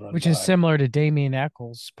was run which by, is similar to Damien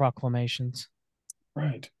Eccles' proclamations.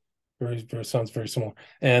 right. Very, very sounds very similar.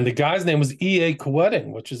 And the guy's name was E.A.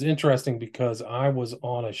 Koetting, which is interesting because I was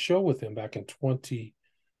on a show with him back in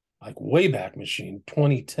like way back machine,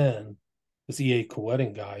 2010. This E.A.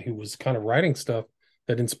 Koetting guy who was kind of writing stuff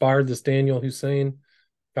that inspired this Daniel Hussein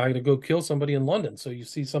guy to go kill somebody in London. So you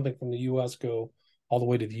see something from the US go all the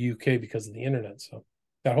way to the UK because of the internet. So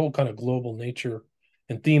that whole kind of global nature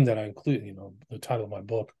and theme that I include, the title of my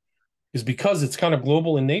book is because it's kind of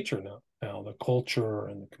global in nature now, the culture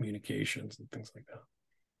and the communications and things like that.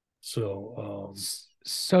 So,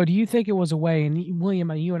 So do you think it was a way, and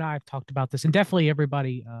William, you and I have talked about this, and definitely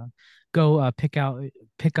everybody go pick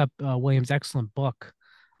up William's excellent book,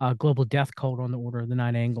 Global Death Cult on the Order of the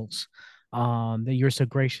Nine Angles, that you're so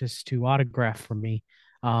gracious to autograph for me.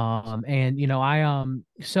 And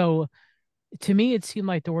so to me it seemed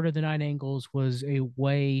like the Order of the Nine Angles was a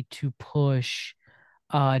way to push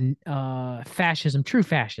fascism, true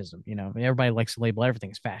fascism. Everybody likes to label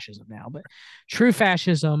everything as fascism now, but true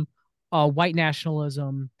fascism, white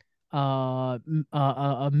nationalism, a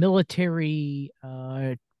military,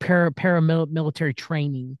 paramilitary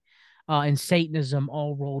training, and Satanism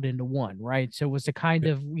all rolled into one, right? So it was to kind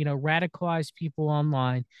of radicalize people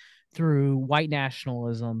online through white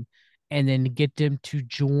nationalism, and then get them to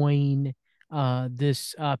join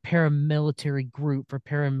this paramilitary group for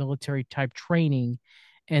paramilitary type training,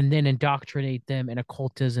 and then indoctrinate them in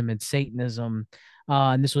occultism and Satanism.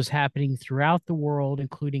 And this was happening throughout the world,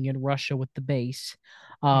 including in Russia with the base.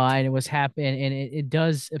 And it was happening, and it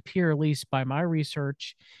does appear, at least by my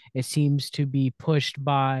research, it seems to be pushed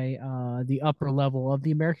by the upper level of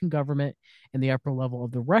the American government and the upper level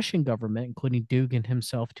of the Russian government, including Dugin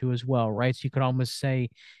himself too, as well, right? So you could almost say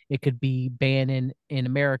it could be Bannon in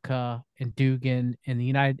America and Dugin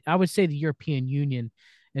in I would say the European Union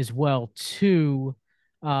as well too.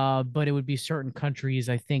 But it would be certain countries,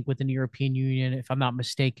 I think, within the European Union, if I'm not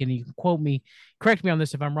mistaken. You can correct me on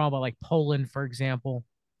this if I'm wrong, but like Poland, for example,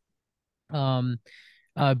 um,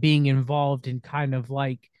 being involved in kind of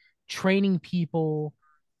like training people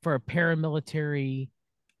for a paramilitary,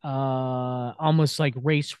 almost like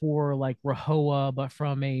race war, like Rahowa, but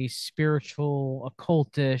from a spiritual,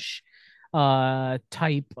 occultish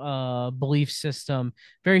type belief system,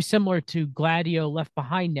 very similar to Gladio Left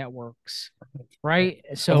Behind networks, right?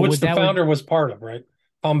 of So which the that would founder was part of, right?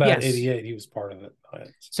 Combat yes. 88, he was part of it.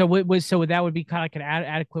 So that would be kind of like an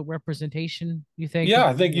adequate representation, you think? Yeah,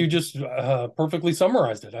 I think you just perfectly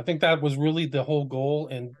summarized it. I think that was really the whole goal,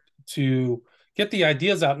 and to get the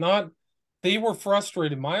ideas out. Not They were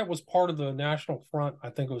frustrated. Maya was part of the National Front, I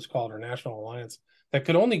think it was called, or National Alliance, that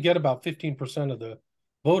could only get about 15% of the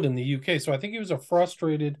vote in the UK. So I think he was a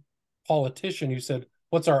frustrated politician who said,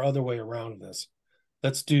 "What's our other way around this?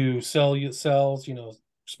 Let's do cells,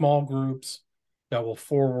 small groups that will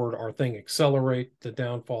forward our thing, accelerate the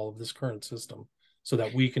downfall of this current system, so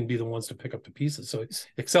that we can be the ones to pick up the pieces." So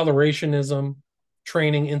accelerationism,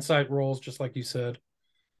 training, insight roles, just like you said.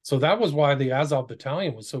 So that was why the Azov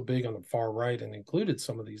Battalion was so big on the far right and included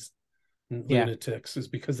some of these lunatics, is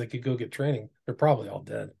because they could go get training. They're probably all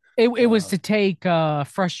dead. It was to take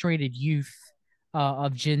frustrated youth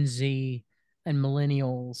of Gen Z and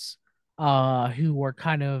millennials who were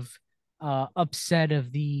kind of upset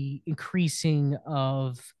of the increasing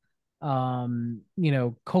of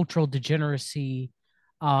cultural degeneracy,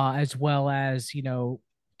 as well as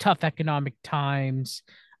tough economic times,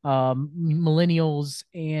 millennials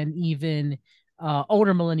and even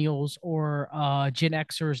older millennials or Gen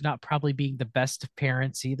Xers not probably being the best of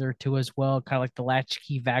parents either too, as well, kind of like the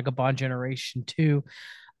latchkey vagabond generation too,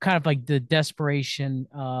 kind of like the desperation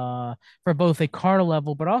for both a carnal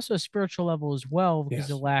level but also a spiritual level as well, because Yes.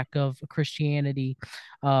 of the lack of Christianity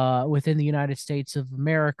within the United States of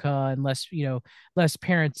America, and less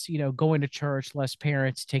parents going to church, less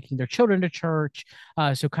parents taking their children to church.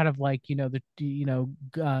 So kind of like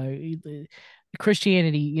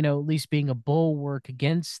Christianity, at least being a bulwark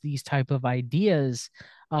against these type of ideas,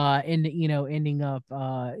 and ending up,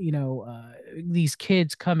 these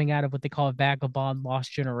kids coming out of what they call a vagabond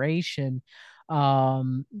lost generation,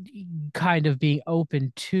 um, kind of being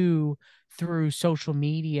open to through social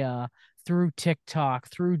media, through TikTok,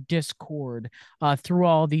 through Discord, through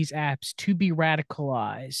all these apps to be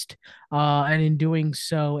radicalized, and in doing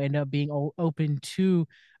so end up being open to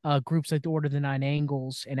groups like the Order of the Nine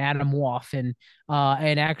Angles and Adam Woff, and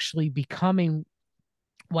actually becoming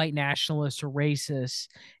white nationalists or racists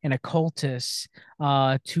and occultists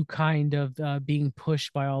to kind of being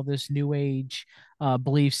pushed by all this new age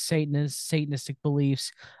beliefs, satanistic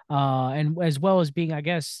beliefs, and as well as being, I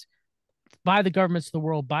guess, by the governments of the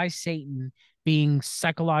world, by Satan, being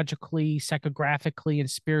psychologically, psychographically, and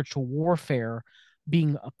spiritual warfare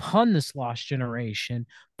being upon this lost generation,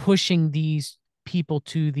 pushing these people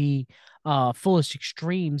to the fullest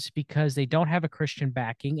extremes because they don't have a Christian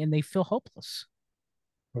backing and they feel hopeless.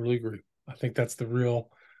 I really agree. I think that's the real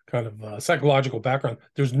kind of psychological background.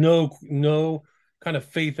 There's no kind of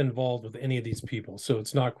faith involved with any of these people. So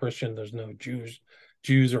it's not Christian. There's no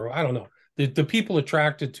Jews, or I don't know. The people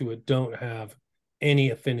attracted to it don't have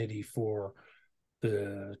any affinity for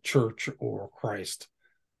the church or Christ.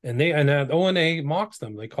 And ONA mocks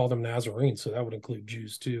them. They call them Nazarenes. So that would include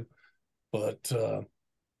Jews too. But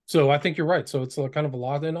so I think you're right. So it's kind of a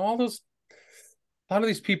lot. And a lot of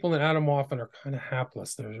these people in Adamwaffen are kind of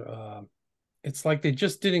hapless. It's like they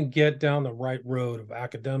just didn't get down the right road of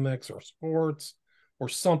academics or sports or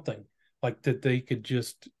something like that. They could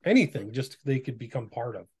just they could become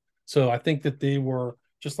part of. So I think that they were,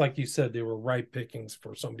 just like you said, they were ripe pickings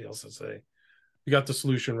for somebody else to say, "We got the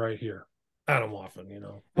solution right here, Adamwaffen."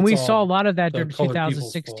 And we saw a lot of that during the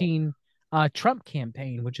 2016 Trump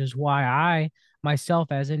campaign, which is why I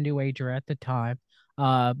myself, as a New Ager at the time,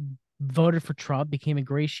 voted for Trump, became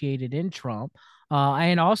ingratiated in Trump,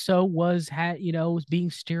 and also was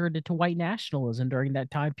being steered into white nationalism during that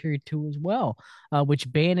time period too as well, which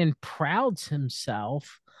Bannon prouds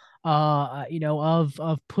himself,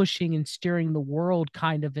 of pushing and steering the world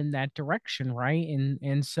kind of in that direction, right?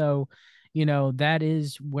 And so, that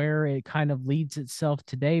is where it kind of leads itself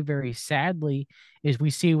today, very sadly, is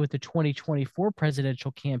we see with the 2024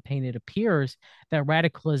 presidential campaign, it appears that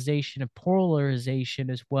radicalization and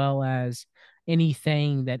polarization, as well as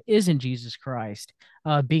anything that isn't Jesus Christ,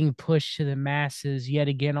 being pushed to the masses yet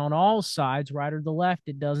again on all sides, right or the left,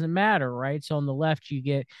 it doesn't matter, right? So on the left, you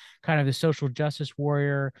get kind of the social justice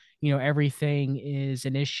warrior, everything is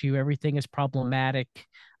an issue, everything is problematic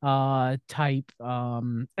type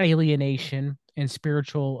alienation and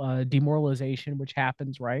spiritual demoralization, which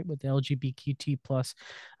happens right with the LGBTQ plus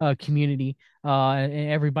community, and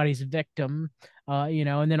everybody's a victim,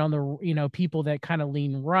 and then on the people that kind of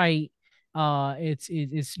lean right,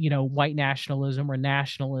 it's white nationalism or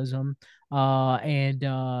nationalism, and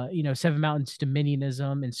Seven Mountains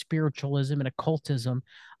dominionism and spiritualism and occultism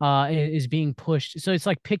is being pushed. So it's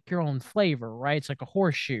like pick your own flavor, right? It's like a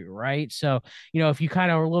horseshoe, right? So if you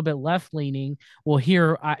kind of are a little bit left leaning, well,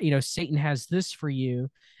 here Satan has this for you.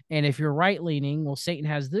 And if you're right leaning, well, Satan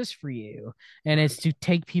has this for you. And it's to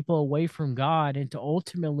take people away from God, and to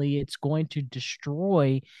ultimately it's going to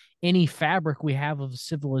destroy any fabric we have of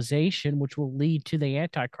civilization, which will lead to the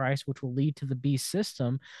Antichrist, which will lead to the beast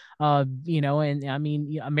system. And I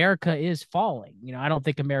mean, America is falling. I don't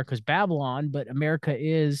think America's Babylon, but America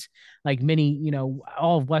is, like many,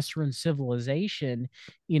 all of Western civilization,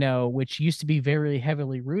 which used to be very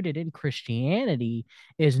heavily rooted in Christianity,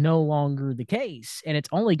 is no longer the case. And it's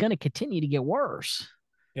only going to continue to get worse.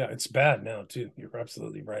 Yeah, it's bad now too. You're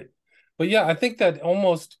absolutely right. But yeah, I think that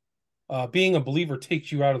almost being a believer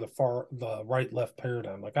takes you out of the right left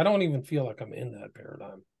paradigm. Like I don't even feel like I'm in that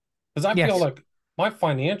paradigm, because I feel like my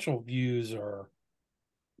financial views are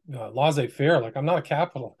laissez-faire. Like I'm not a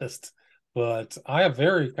capitalist, but I have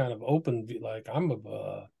very kind of open, like I'm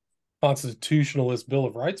a constitutionalist Bill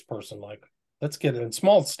of Rights person. Like let's get it in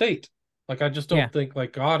small state. Like I just don't think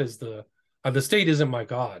like God is the state isn't my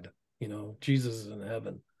God. Jesus is in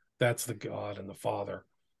heaven. That's the God and the Father.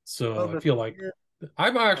 So I feel like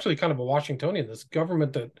I'm actually kind of a Washingtonian. This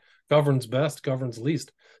government that governs best governs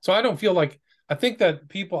least. So I don't feel like, I think that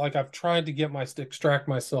people, like I've tried to extract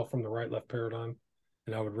myself from the right left paradigm,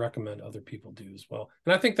 and I would recommend other people do as well.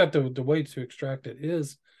 And I think that the way to extract it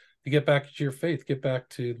is to get back to your faith, get back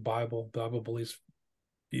to the Bible beliefs,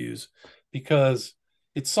 views, because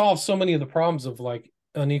it solves so many of the problems of like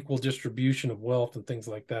unequal distribution of wealth and things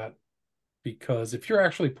like that. Because if you're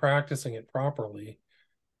actually practicing it properly,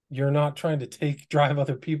 you're not trying to drive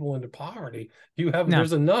other people into poverty.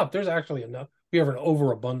 There's enough. There's actually enough. We have an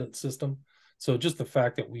overabundant system. So just the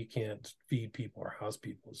fact that we can't feed people or house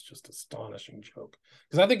people is just an astonishing joke.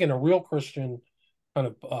 Because I think in a real Christian kind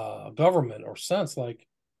of government or sense, like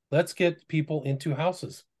let's get people into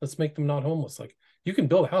houses. Let's make them not homeless. Like you can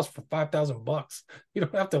build a house for $5,000. You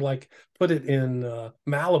don't have to like put it in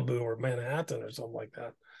Malibu or Manhattan or something like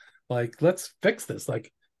that. Like let's fix this.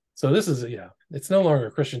 Like, so this is, it's no longer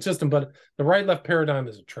a Christian system, but the right-left paradigm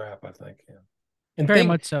is a trap, I think. Yeah. Very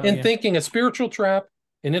much so. And thinking a spiritual trap,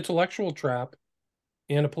 an intellectual trap,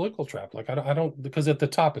 in a political trap. Like I don't because at the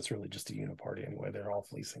top it's really just a uniparty anyway. They're all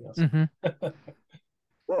fleecing us. Mm-hmm.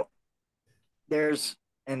 Well,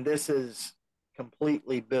 and this is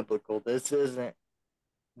completely biblical. This isn't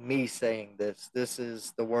me saying this. This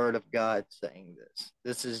is the word of God saying this.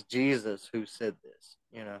 This is Jesus who said this.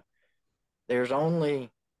 There's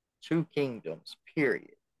only two kingdoms,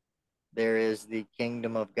 period. There is the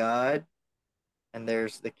kingdom of God and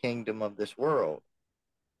there's the kingdom of this world.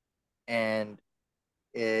 And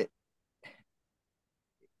there's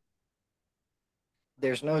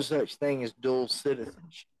no such thing as dual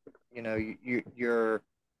citizenship.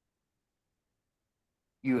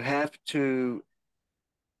 You have to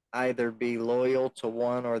either be loyal to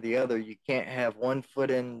one or the other. You can't have one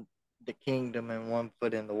foot in the kingdom and one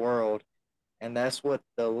foot in the world. And that's what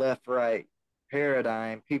the left right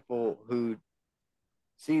paradigm, people who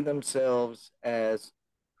see themselves as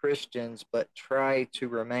Christians but try to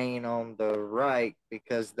remain on the right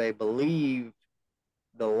because they believe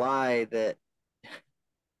the lie that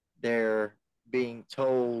they're being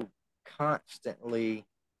told constantly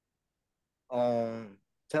on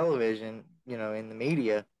television, in the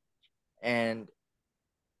media. And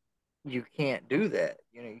you can't do that.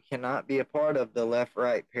 You cannot be a part of the left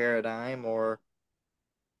right paradigm, or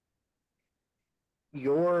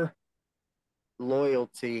your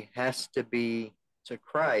loyalty has to be to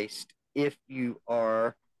Christ if you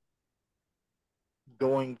are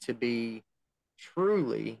going to be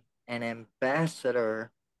truly an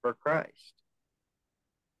ambassador for Christ.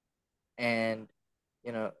 And,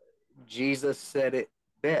 Jesus said it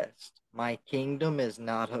best: my kingdom is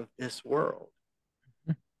not of this world.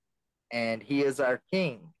 And he is our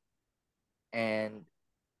king. And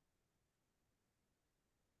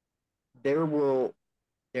there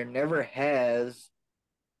never has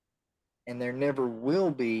and there never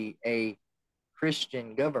will be a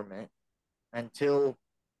Christian government until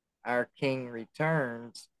our king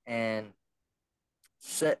returns and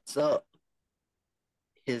sets up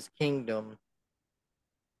his kingdom,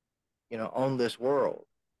 on this world.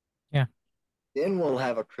 Yeah. Then we'll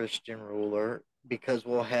have a Christian ruler because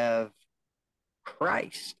we'll have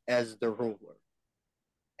Christ as the ruler.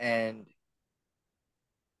 And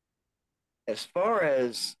as far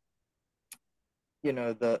as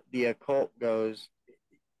the occult goes,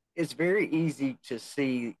 it's very easy to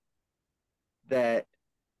see that,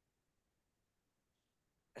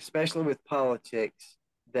 especially with politics,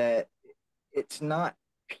 that it's not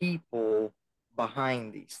people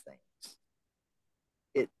behind these things.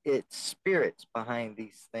 It's spirits behind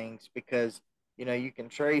these things, because you can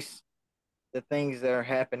trace the things that are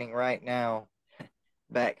happening right now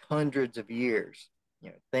back hundreds of years.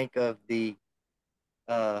 Think of the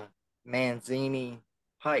Manzini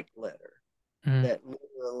Pike letter that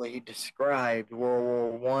literally described World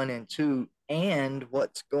War One and Two and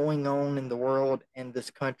what's going on in the world and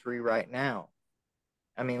this country right now.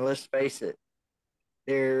 I mean, let's face it.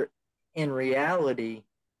 In reality,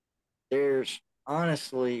 there's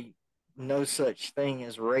honestly no such thing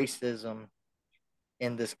as racism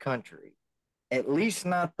in this country. At least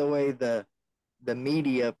not the way the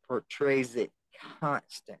media portrays it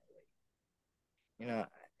constantly.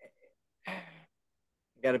 I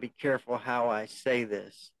got to be careful how I say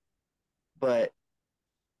this, but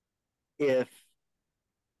if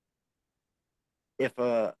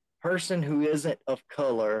a person who isn't of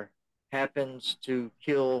color happens to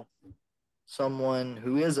kill someone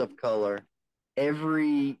who is of color,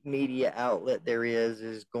 every media outlet there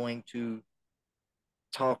is going to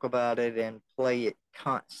talk about it and play it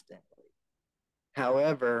constantly.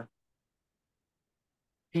 However,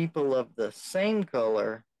 people of the same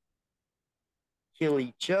color kill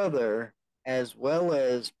each other as well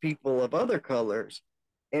as people of other colors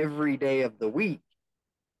every day of the week.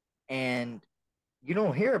 And you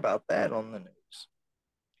don't hear about that on the news.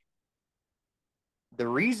 The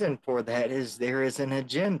reason for that is there is an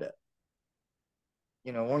agenda.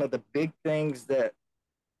 One of the big things that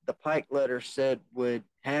the Pike letter said would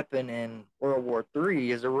happen in World War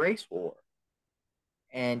III is a race war.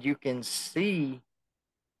 And you can see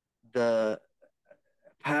the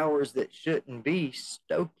powers that shouldn't be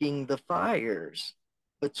stoking the fires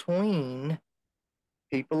between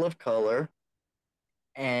people of color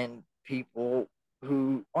and people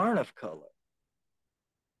who aren't of color.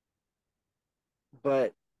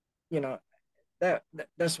 But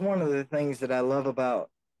that's one of the things that I love about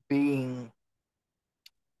being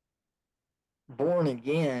born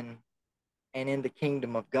again and in the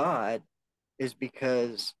kingdom of God, is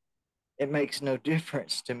because it makes no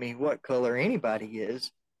difference to me what color anybody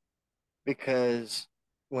is, because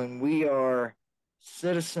when we are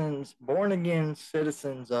citizens, born again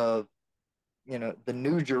citizens of, the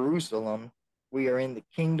New Jerusalem. We are in the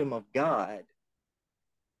kingdom of God.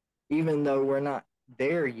 Even though we're not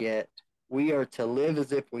there yet, we are to live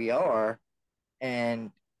as if we are.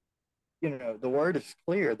 And, the word is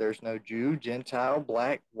clear. There's no Jew, Gentile,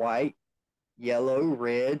 black, white, yellow,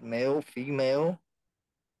 red, male, female.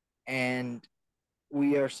 And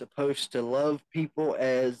we are supposed to love people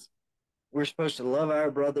as we're supposed to love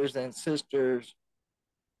our brothers and sisters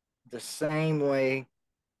the same way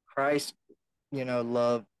Christ,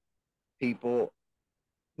 loved people,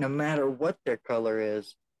 no matter what their color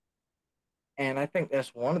is. And I think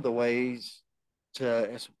that's one of the ways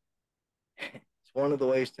it's one of the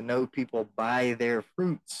ways to know people by their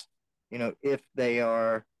fruits, if they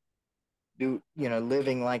are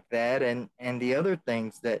living like that, and the other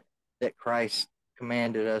things that Christ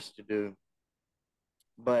commanded us to do.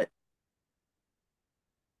 But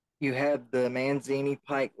you have the Manzini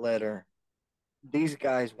Pike letter. These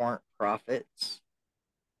guys weren't prophets,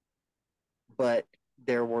 but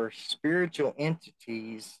there were spiritual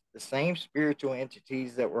entities. The same spiritual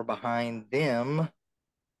entities that were behind them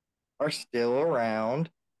are still around,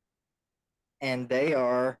 and they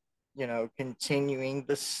are, continuing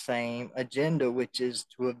the same agenda, which is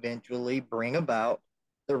to eventually bring about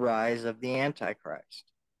the rise of the Antichrist.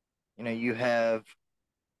 You have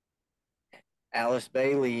Alice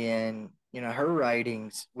Bailey and, her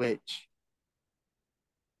writings, which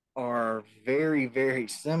are very, very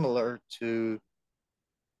similar to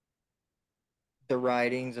the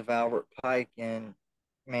writings of Albert Pike and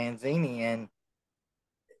Manzini. And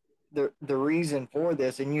the reason for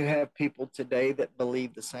this, and you have people today that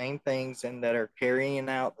believe the same things and that are carrying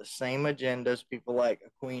out the same agendas, people like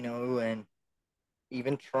Aquino and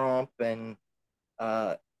even Trump and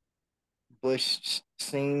Bush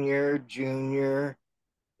Senior, Junior,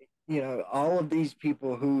 all of these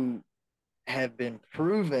people who have been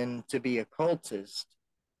proven to be occultists,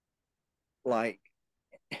 like,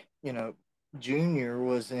 Junior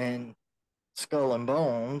was in Skull and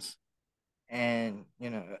Bones, and,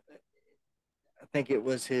 I think it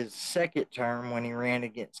was his second term when he ran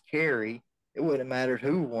against Kerry. It wouldn't have mattered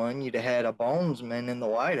who won. You'd have had a bonesman in the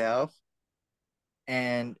White House.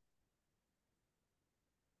 And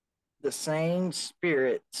the same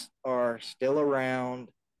spirits are still around,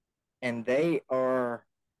 and they are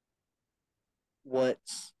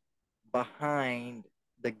what's behind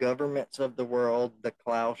the governments of the world, the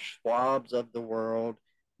Klaus Schwabs of the world,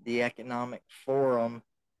 the Economic Forum.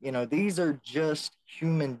 These are just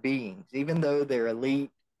human beings, even though they're elite,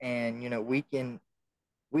 and we can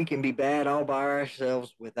be bad all by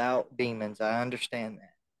ourselves without demons. I understand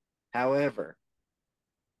that. However,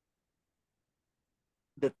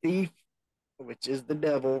 the thief, which is the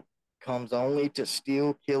devil, comes only to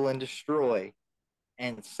steal, kill, and destroy.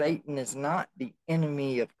 And Satan is not the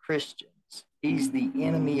enemy of Christians. He's the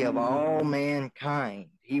enemy of all mankind.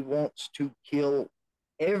 He wants to kill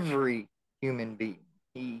every human being.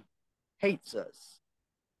 He hates us.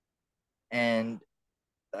 And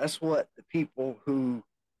that's what the people who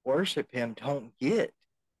worship him don't get.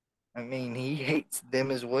 I mean, he hates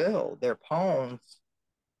them as well. They're pawns.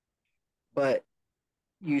 But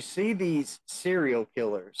you see these serial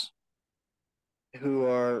killers who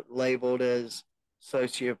are labeled as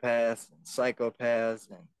sociopaths and psychopaths,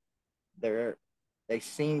 and they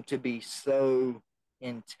seem to be so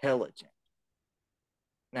intelligent.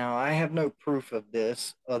 Now, I have no proof of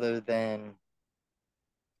this other than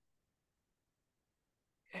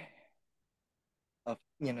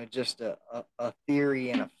just a theory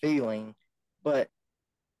and a feeling, but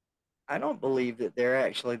I don't believe that they're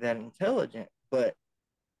actually that intelligent, but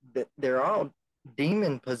that they're all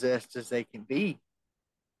demon possessed as they can be.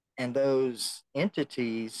 And those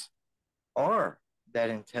entities are that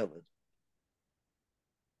intelligent.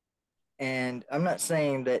 And I'm not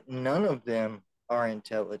saying that none of them are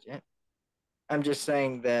intelligent. I'm just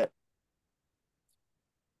saying that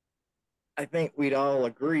I think we'd all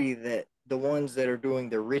agree that the ones that are doing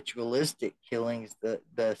the ritualistic killings,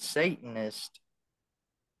 the Satanists,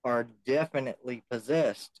 are definitely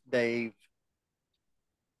possessed. They've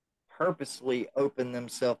purposely opened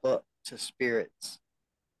themselves up to spirits,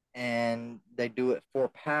 and they do it for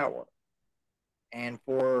power and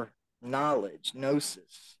for knowledge,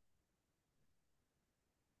 gnosis.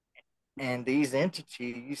 And these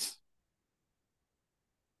entities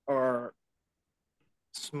are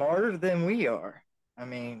smarter than we are. I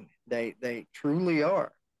mean, they truly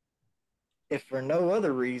are. If for no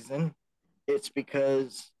other reason, it's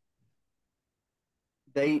because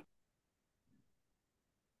they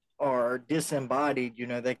are disembodied.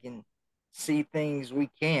 They can see things we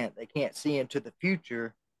can't. They can't see into the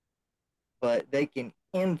future, but they can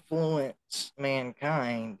influence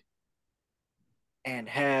mankind and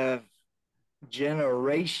have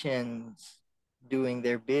generations doing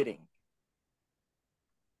their bidding.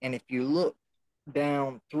 And if you look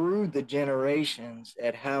down through the generations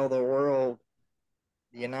at how the world,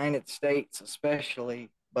 the United States especially,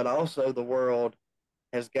 but also the world,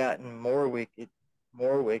 has gotten more wicked,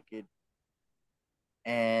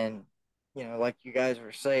 and, like you guys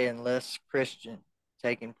were saying, less Christian,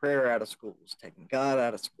 taking prayer out of schools, taking God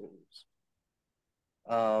out of schools.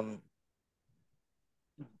 Um,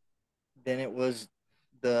 then it was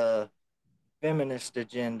the feminist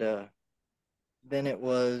agenda. Then it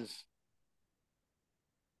was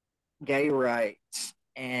gay rights.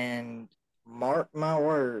 And mark my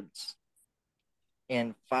words,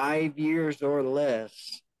 in 5 years or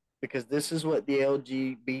less, because this is what the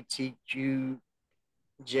LGBTQ,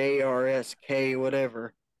 JRSK,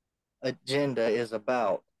 whatever agenda is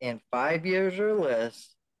about. In 5 years or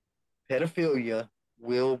less, pedophilia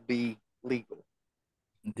will be legal.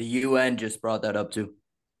 The UN just brought that up too.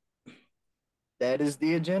 That is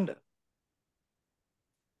the agenda.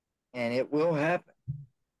 And it will happen.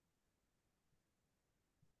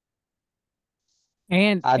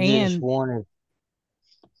 And I just wanted.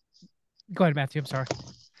 Go ahead, Matthew. I'm sorry.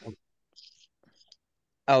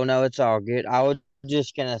 Oh no, it's all good. I was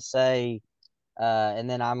just gonna say, and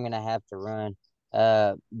then I'm gonna have to run.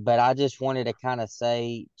 But I just wanted to kind of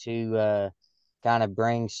say to kind of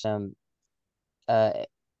bring some uh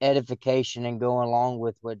edification and go along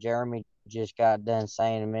with what Jeremy just got done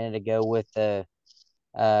saying a minute ago with the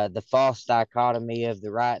false dichotomy of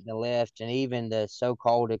the right and the left, and even the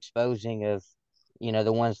so-called exposing of,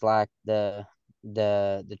 the ones like the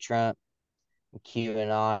Trump,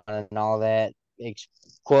 QAnon, and all that,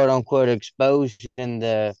 quote unquote, exposing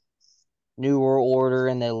the New World Order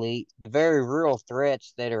and the elite, the very real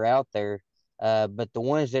threats that are out there. But the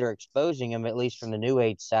ones that are exposing them, at least from the New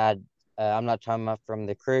Age side, I'm not talking about from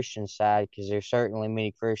the Christian side, because there's certainly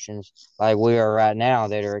many Christians like we are right now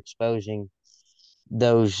that are exposing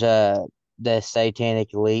those the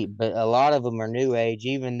satanic elite, but a lot of them are New Age.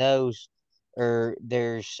 Even those are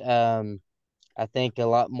there's I think a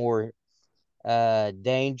lot more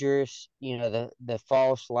dangerous. The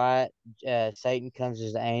false light. Satan comes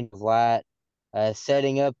as the angel of light,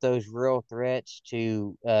 setting up those real threats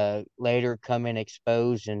to later come and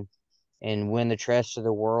expose and win the trust of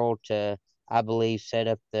the world to, I believe, set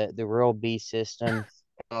up the real beast system,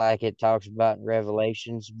 like it talks about in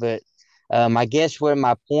Revelations. But I guess what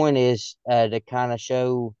my point is, to kind of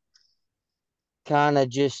show, kind of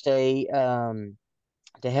just to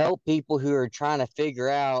help people who are trying to figure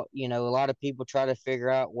out, a lot of people try to figure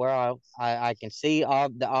out where I can see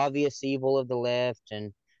the obvious evil of the left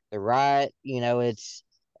and the right. It's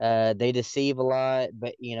they deceive a lot,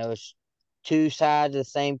 but it's two sides of the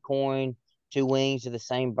same coin, two wings of the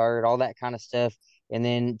same bird, all that kind of stuff. And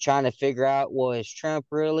then trying to figure out, well, is Trump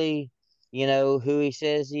really, who he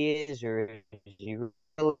says he is, or is he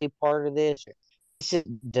really part of this?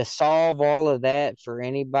 To solve all of that for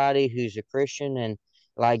anybody who's a Christian and,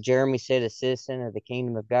 like Jeremy said, a citizen of the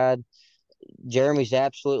kingdom of God. Jeremy's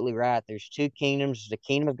absolutely right. There's two kingdoms, the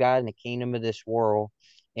kingdom of God and the kingdom of this world.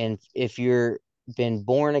 And if you're been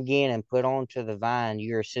born again and put onto the vine,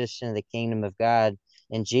 you're a citizen of the kingdom of God.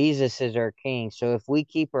 And Jesus is our king. So if we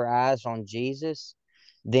keep our eyes on Jesus,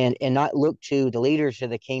 then and not look to the leaders of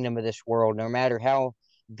the kingdom of this world, no matter how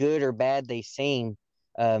good or bad they seem,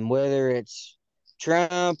 whether it's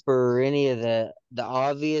Trump or any of the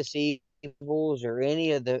obvious evils, or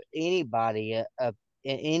anybody,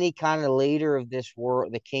 any kind of leader of this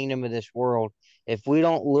world, the kingdom of this world, if we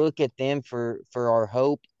don't look at them for our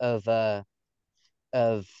hope of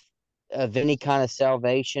any kind of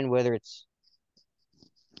salvation, whether it's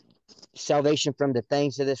salvation from the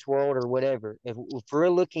things of this world or whatever, if we're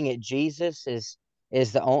looking at Jesus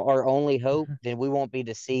as our only hope, then we won't be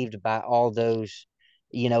deceived by all those.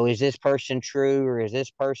 Is this person true, or is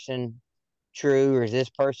this person true, or is this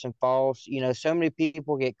person false? So many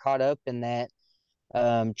people get caught up in that,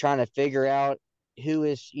 trying to figure out who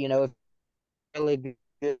is, really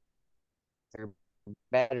good or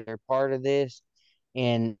bad or part of this,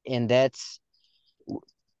 and that's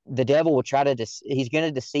the devil will try to he's going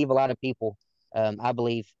to deceive a lot of people. I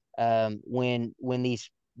believe, when these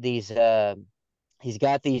he's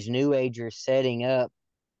got these new agers setting up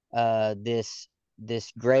this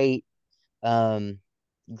great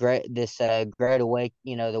great awake,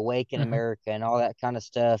 the Awaken America and all that kind of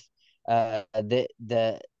stuff.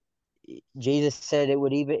 The Jesus said it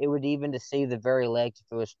would even deceive the very elect if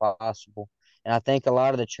it was possible. And I think a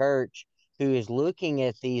lot of the church who is looking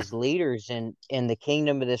at these leaders in the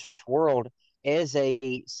kingdom of this world as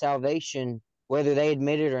a salvation, whether they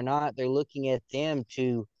admit it or not. They're looking at them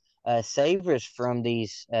to save us from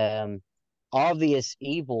these obvious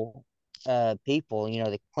evil people. You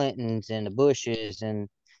know, the Clintons and the Bushes and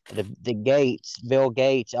the Gates, Bill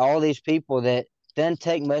Gates, all these people that doesn't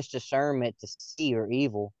take much discernment to see are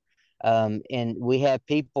evil. And we have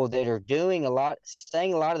people that are saying a lot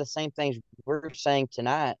of the same things we're saying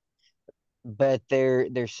tonight, but they're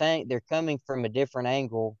coming from a different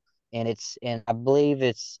angle, and I believe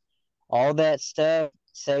it's all that stuff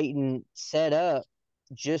Satan set up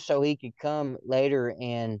just so he could come later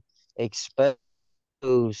and expose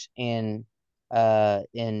and I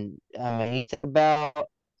mean, you think about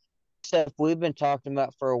stuff we've been talking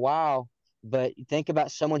about for a while, but think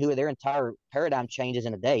about someone who their entire paradigm changes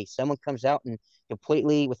in a day. Someone comes out and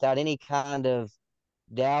completely without any kind of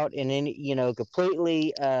doubt and any,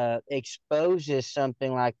 completely exposes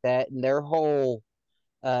something like that, and their whole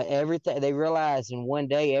everything they realize in one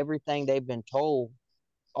day everything they've been told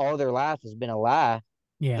all their life has been a lie,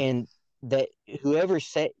 Yeah. and that whoever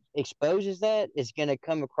exposes that is going to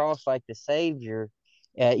come across like the savior.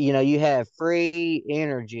 You have free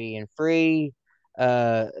energy and free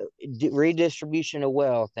uh, redistribution of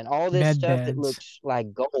wealth and all this Med stuff that beds. looks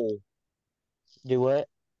like gold. Do what?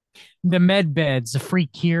 The med beds, the free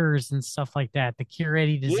cures and stuff like that, the cure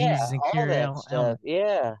any Yeah, diseases and all cure that stuff. ailment.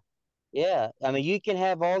 Yeah. Yeah, I mean, you can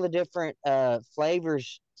have all the different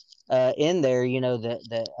flavors in there. You know,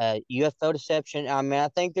 the UFO deception. I mean, I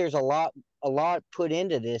think there's a lot put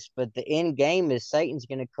into this, but the end game is Satan's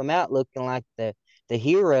going to come out looking like the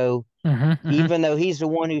hero, even though he's the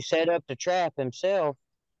one who set up the trap himself.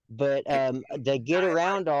 But to get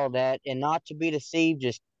around all that and not to be deceived,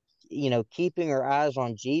 just keeping our eyes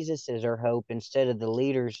on Jesus as our hope instead of the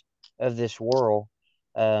leaders of this world.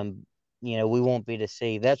 Um, we won't be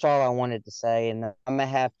deceived. That's all I wanted to say, and I'm gonna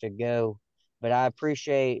have to go. But I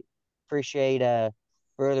appreciate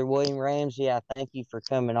Brother William Ramsey. I thank you for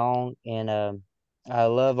coming on, and I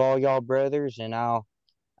love all y'all brothers, and I'll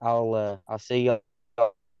see y'all.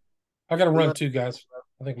 I got to run too, guys.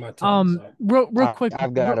 I think my time's up. Real quick,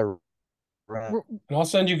 I've got to run. And I'll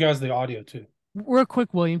send you guys the audio too. real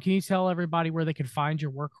quick, William, can you tell everybody where they can find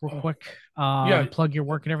your work real quick? Yeah. Plug your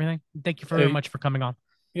work and everything. Thank you very much for coming on.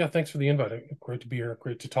 Yeah, thanks for the invite. Great to be here.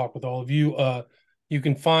 Great to talk with all of you. You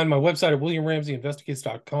can find my website at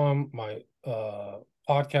williamramseyinvestigates.com. My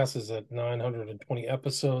podcast is at 920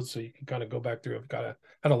 episodes, so you can kind of go back through. I've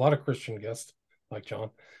had a lot of Christian guests like John.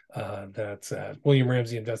 That's at William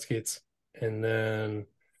Ramsey Investigates. And then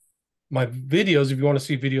my videos, if you want to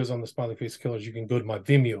see videos on the Smiley Face Killers, you can go to my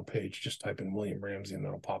Vimeo page. Just type in William Ramsey and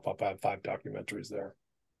it'll pop up. I have 5 documentaries there.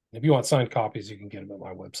 And if you want signed copies, you can get them at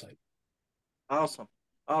my website. Awesome.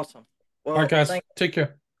 Well, all right, guys. Take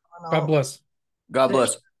care. God bless. God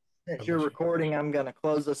bless. Since you're recording, I'm going to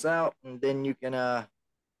close this out and then you can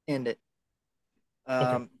end it.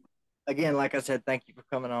 Okay. Again, like I said, thank you for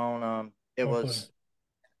coming on. It was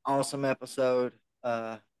an awesome episode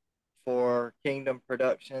for Kingdom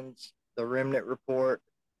Productions, the Remnant Report,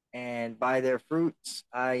 and by their fruits,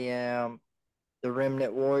 I am the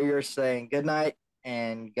Remnant Warrior saying good night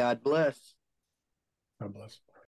and God bless. God bless.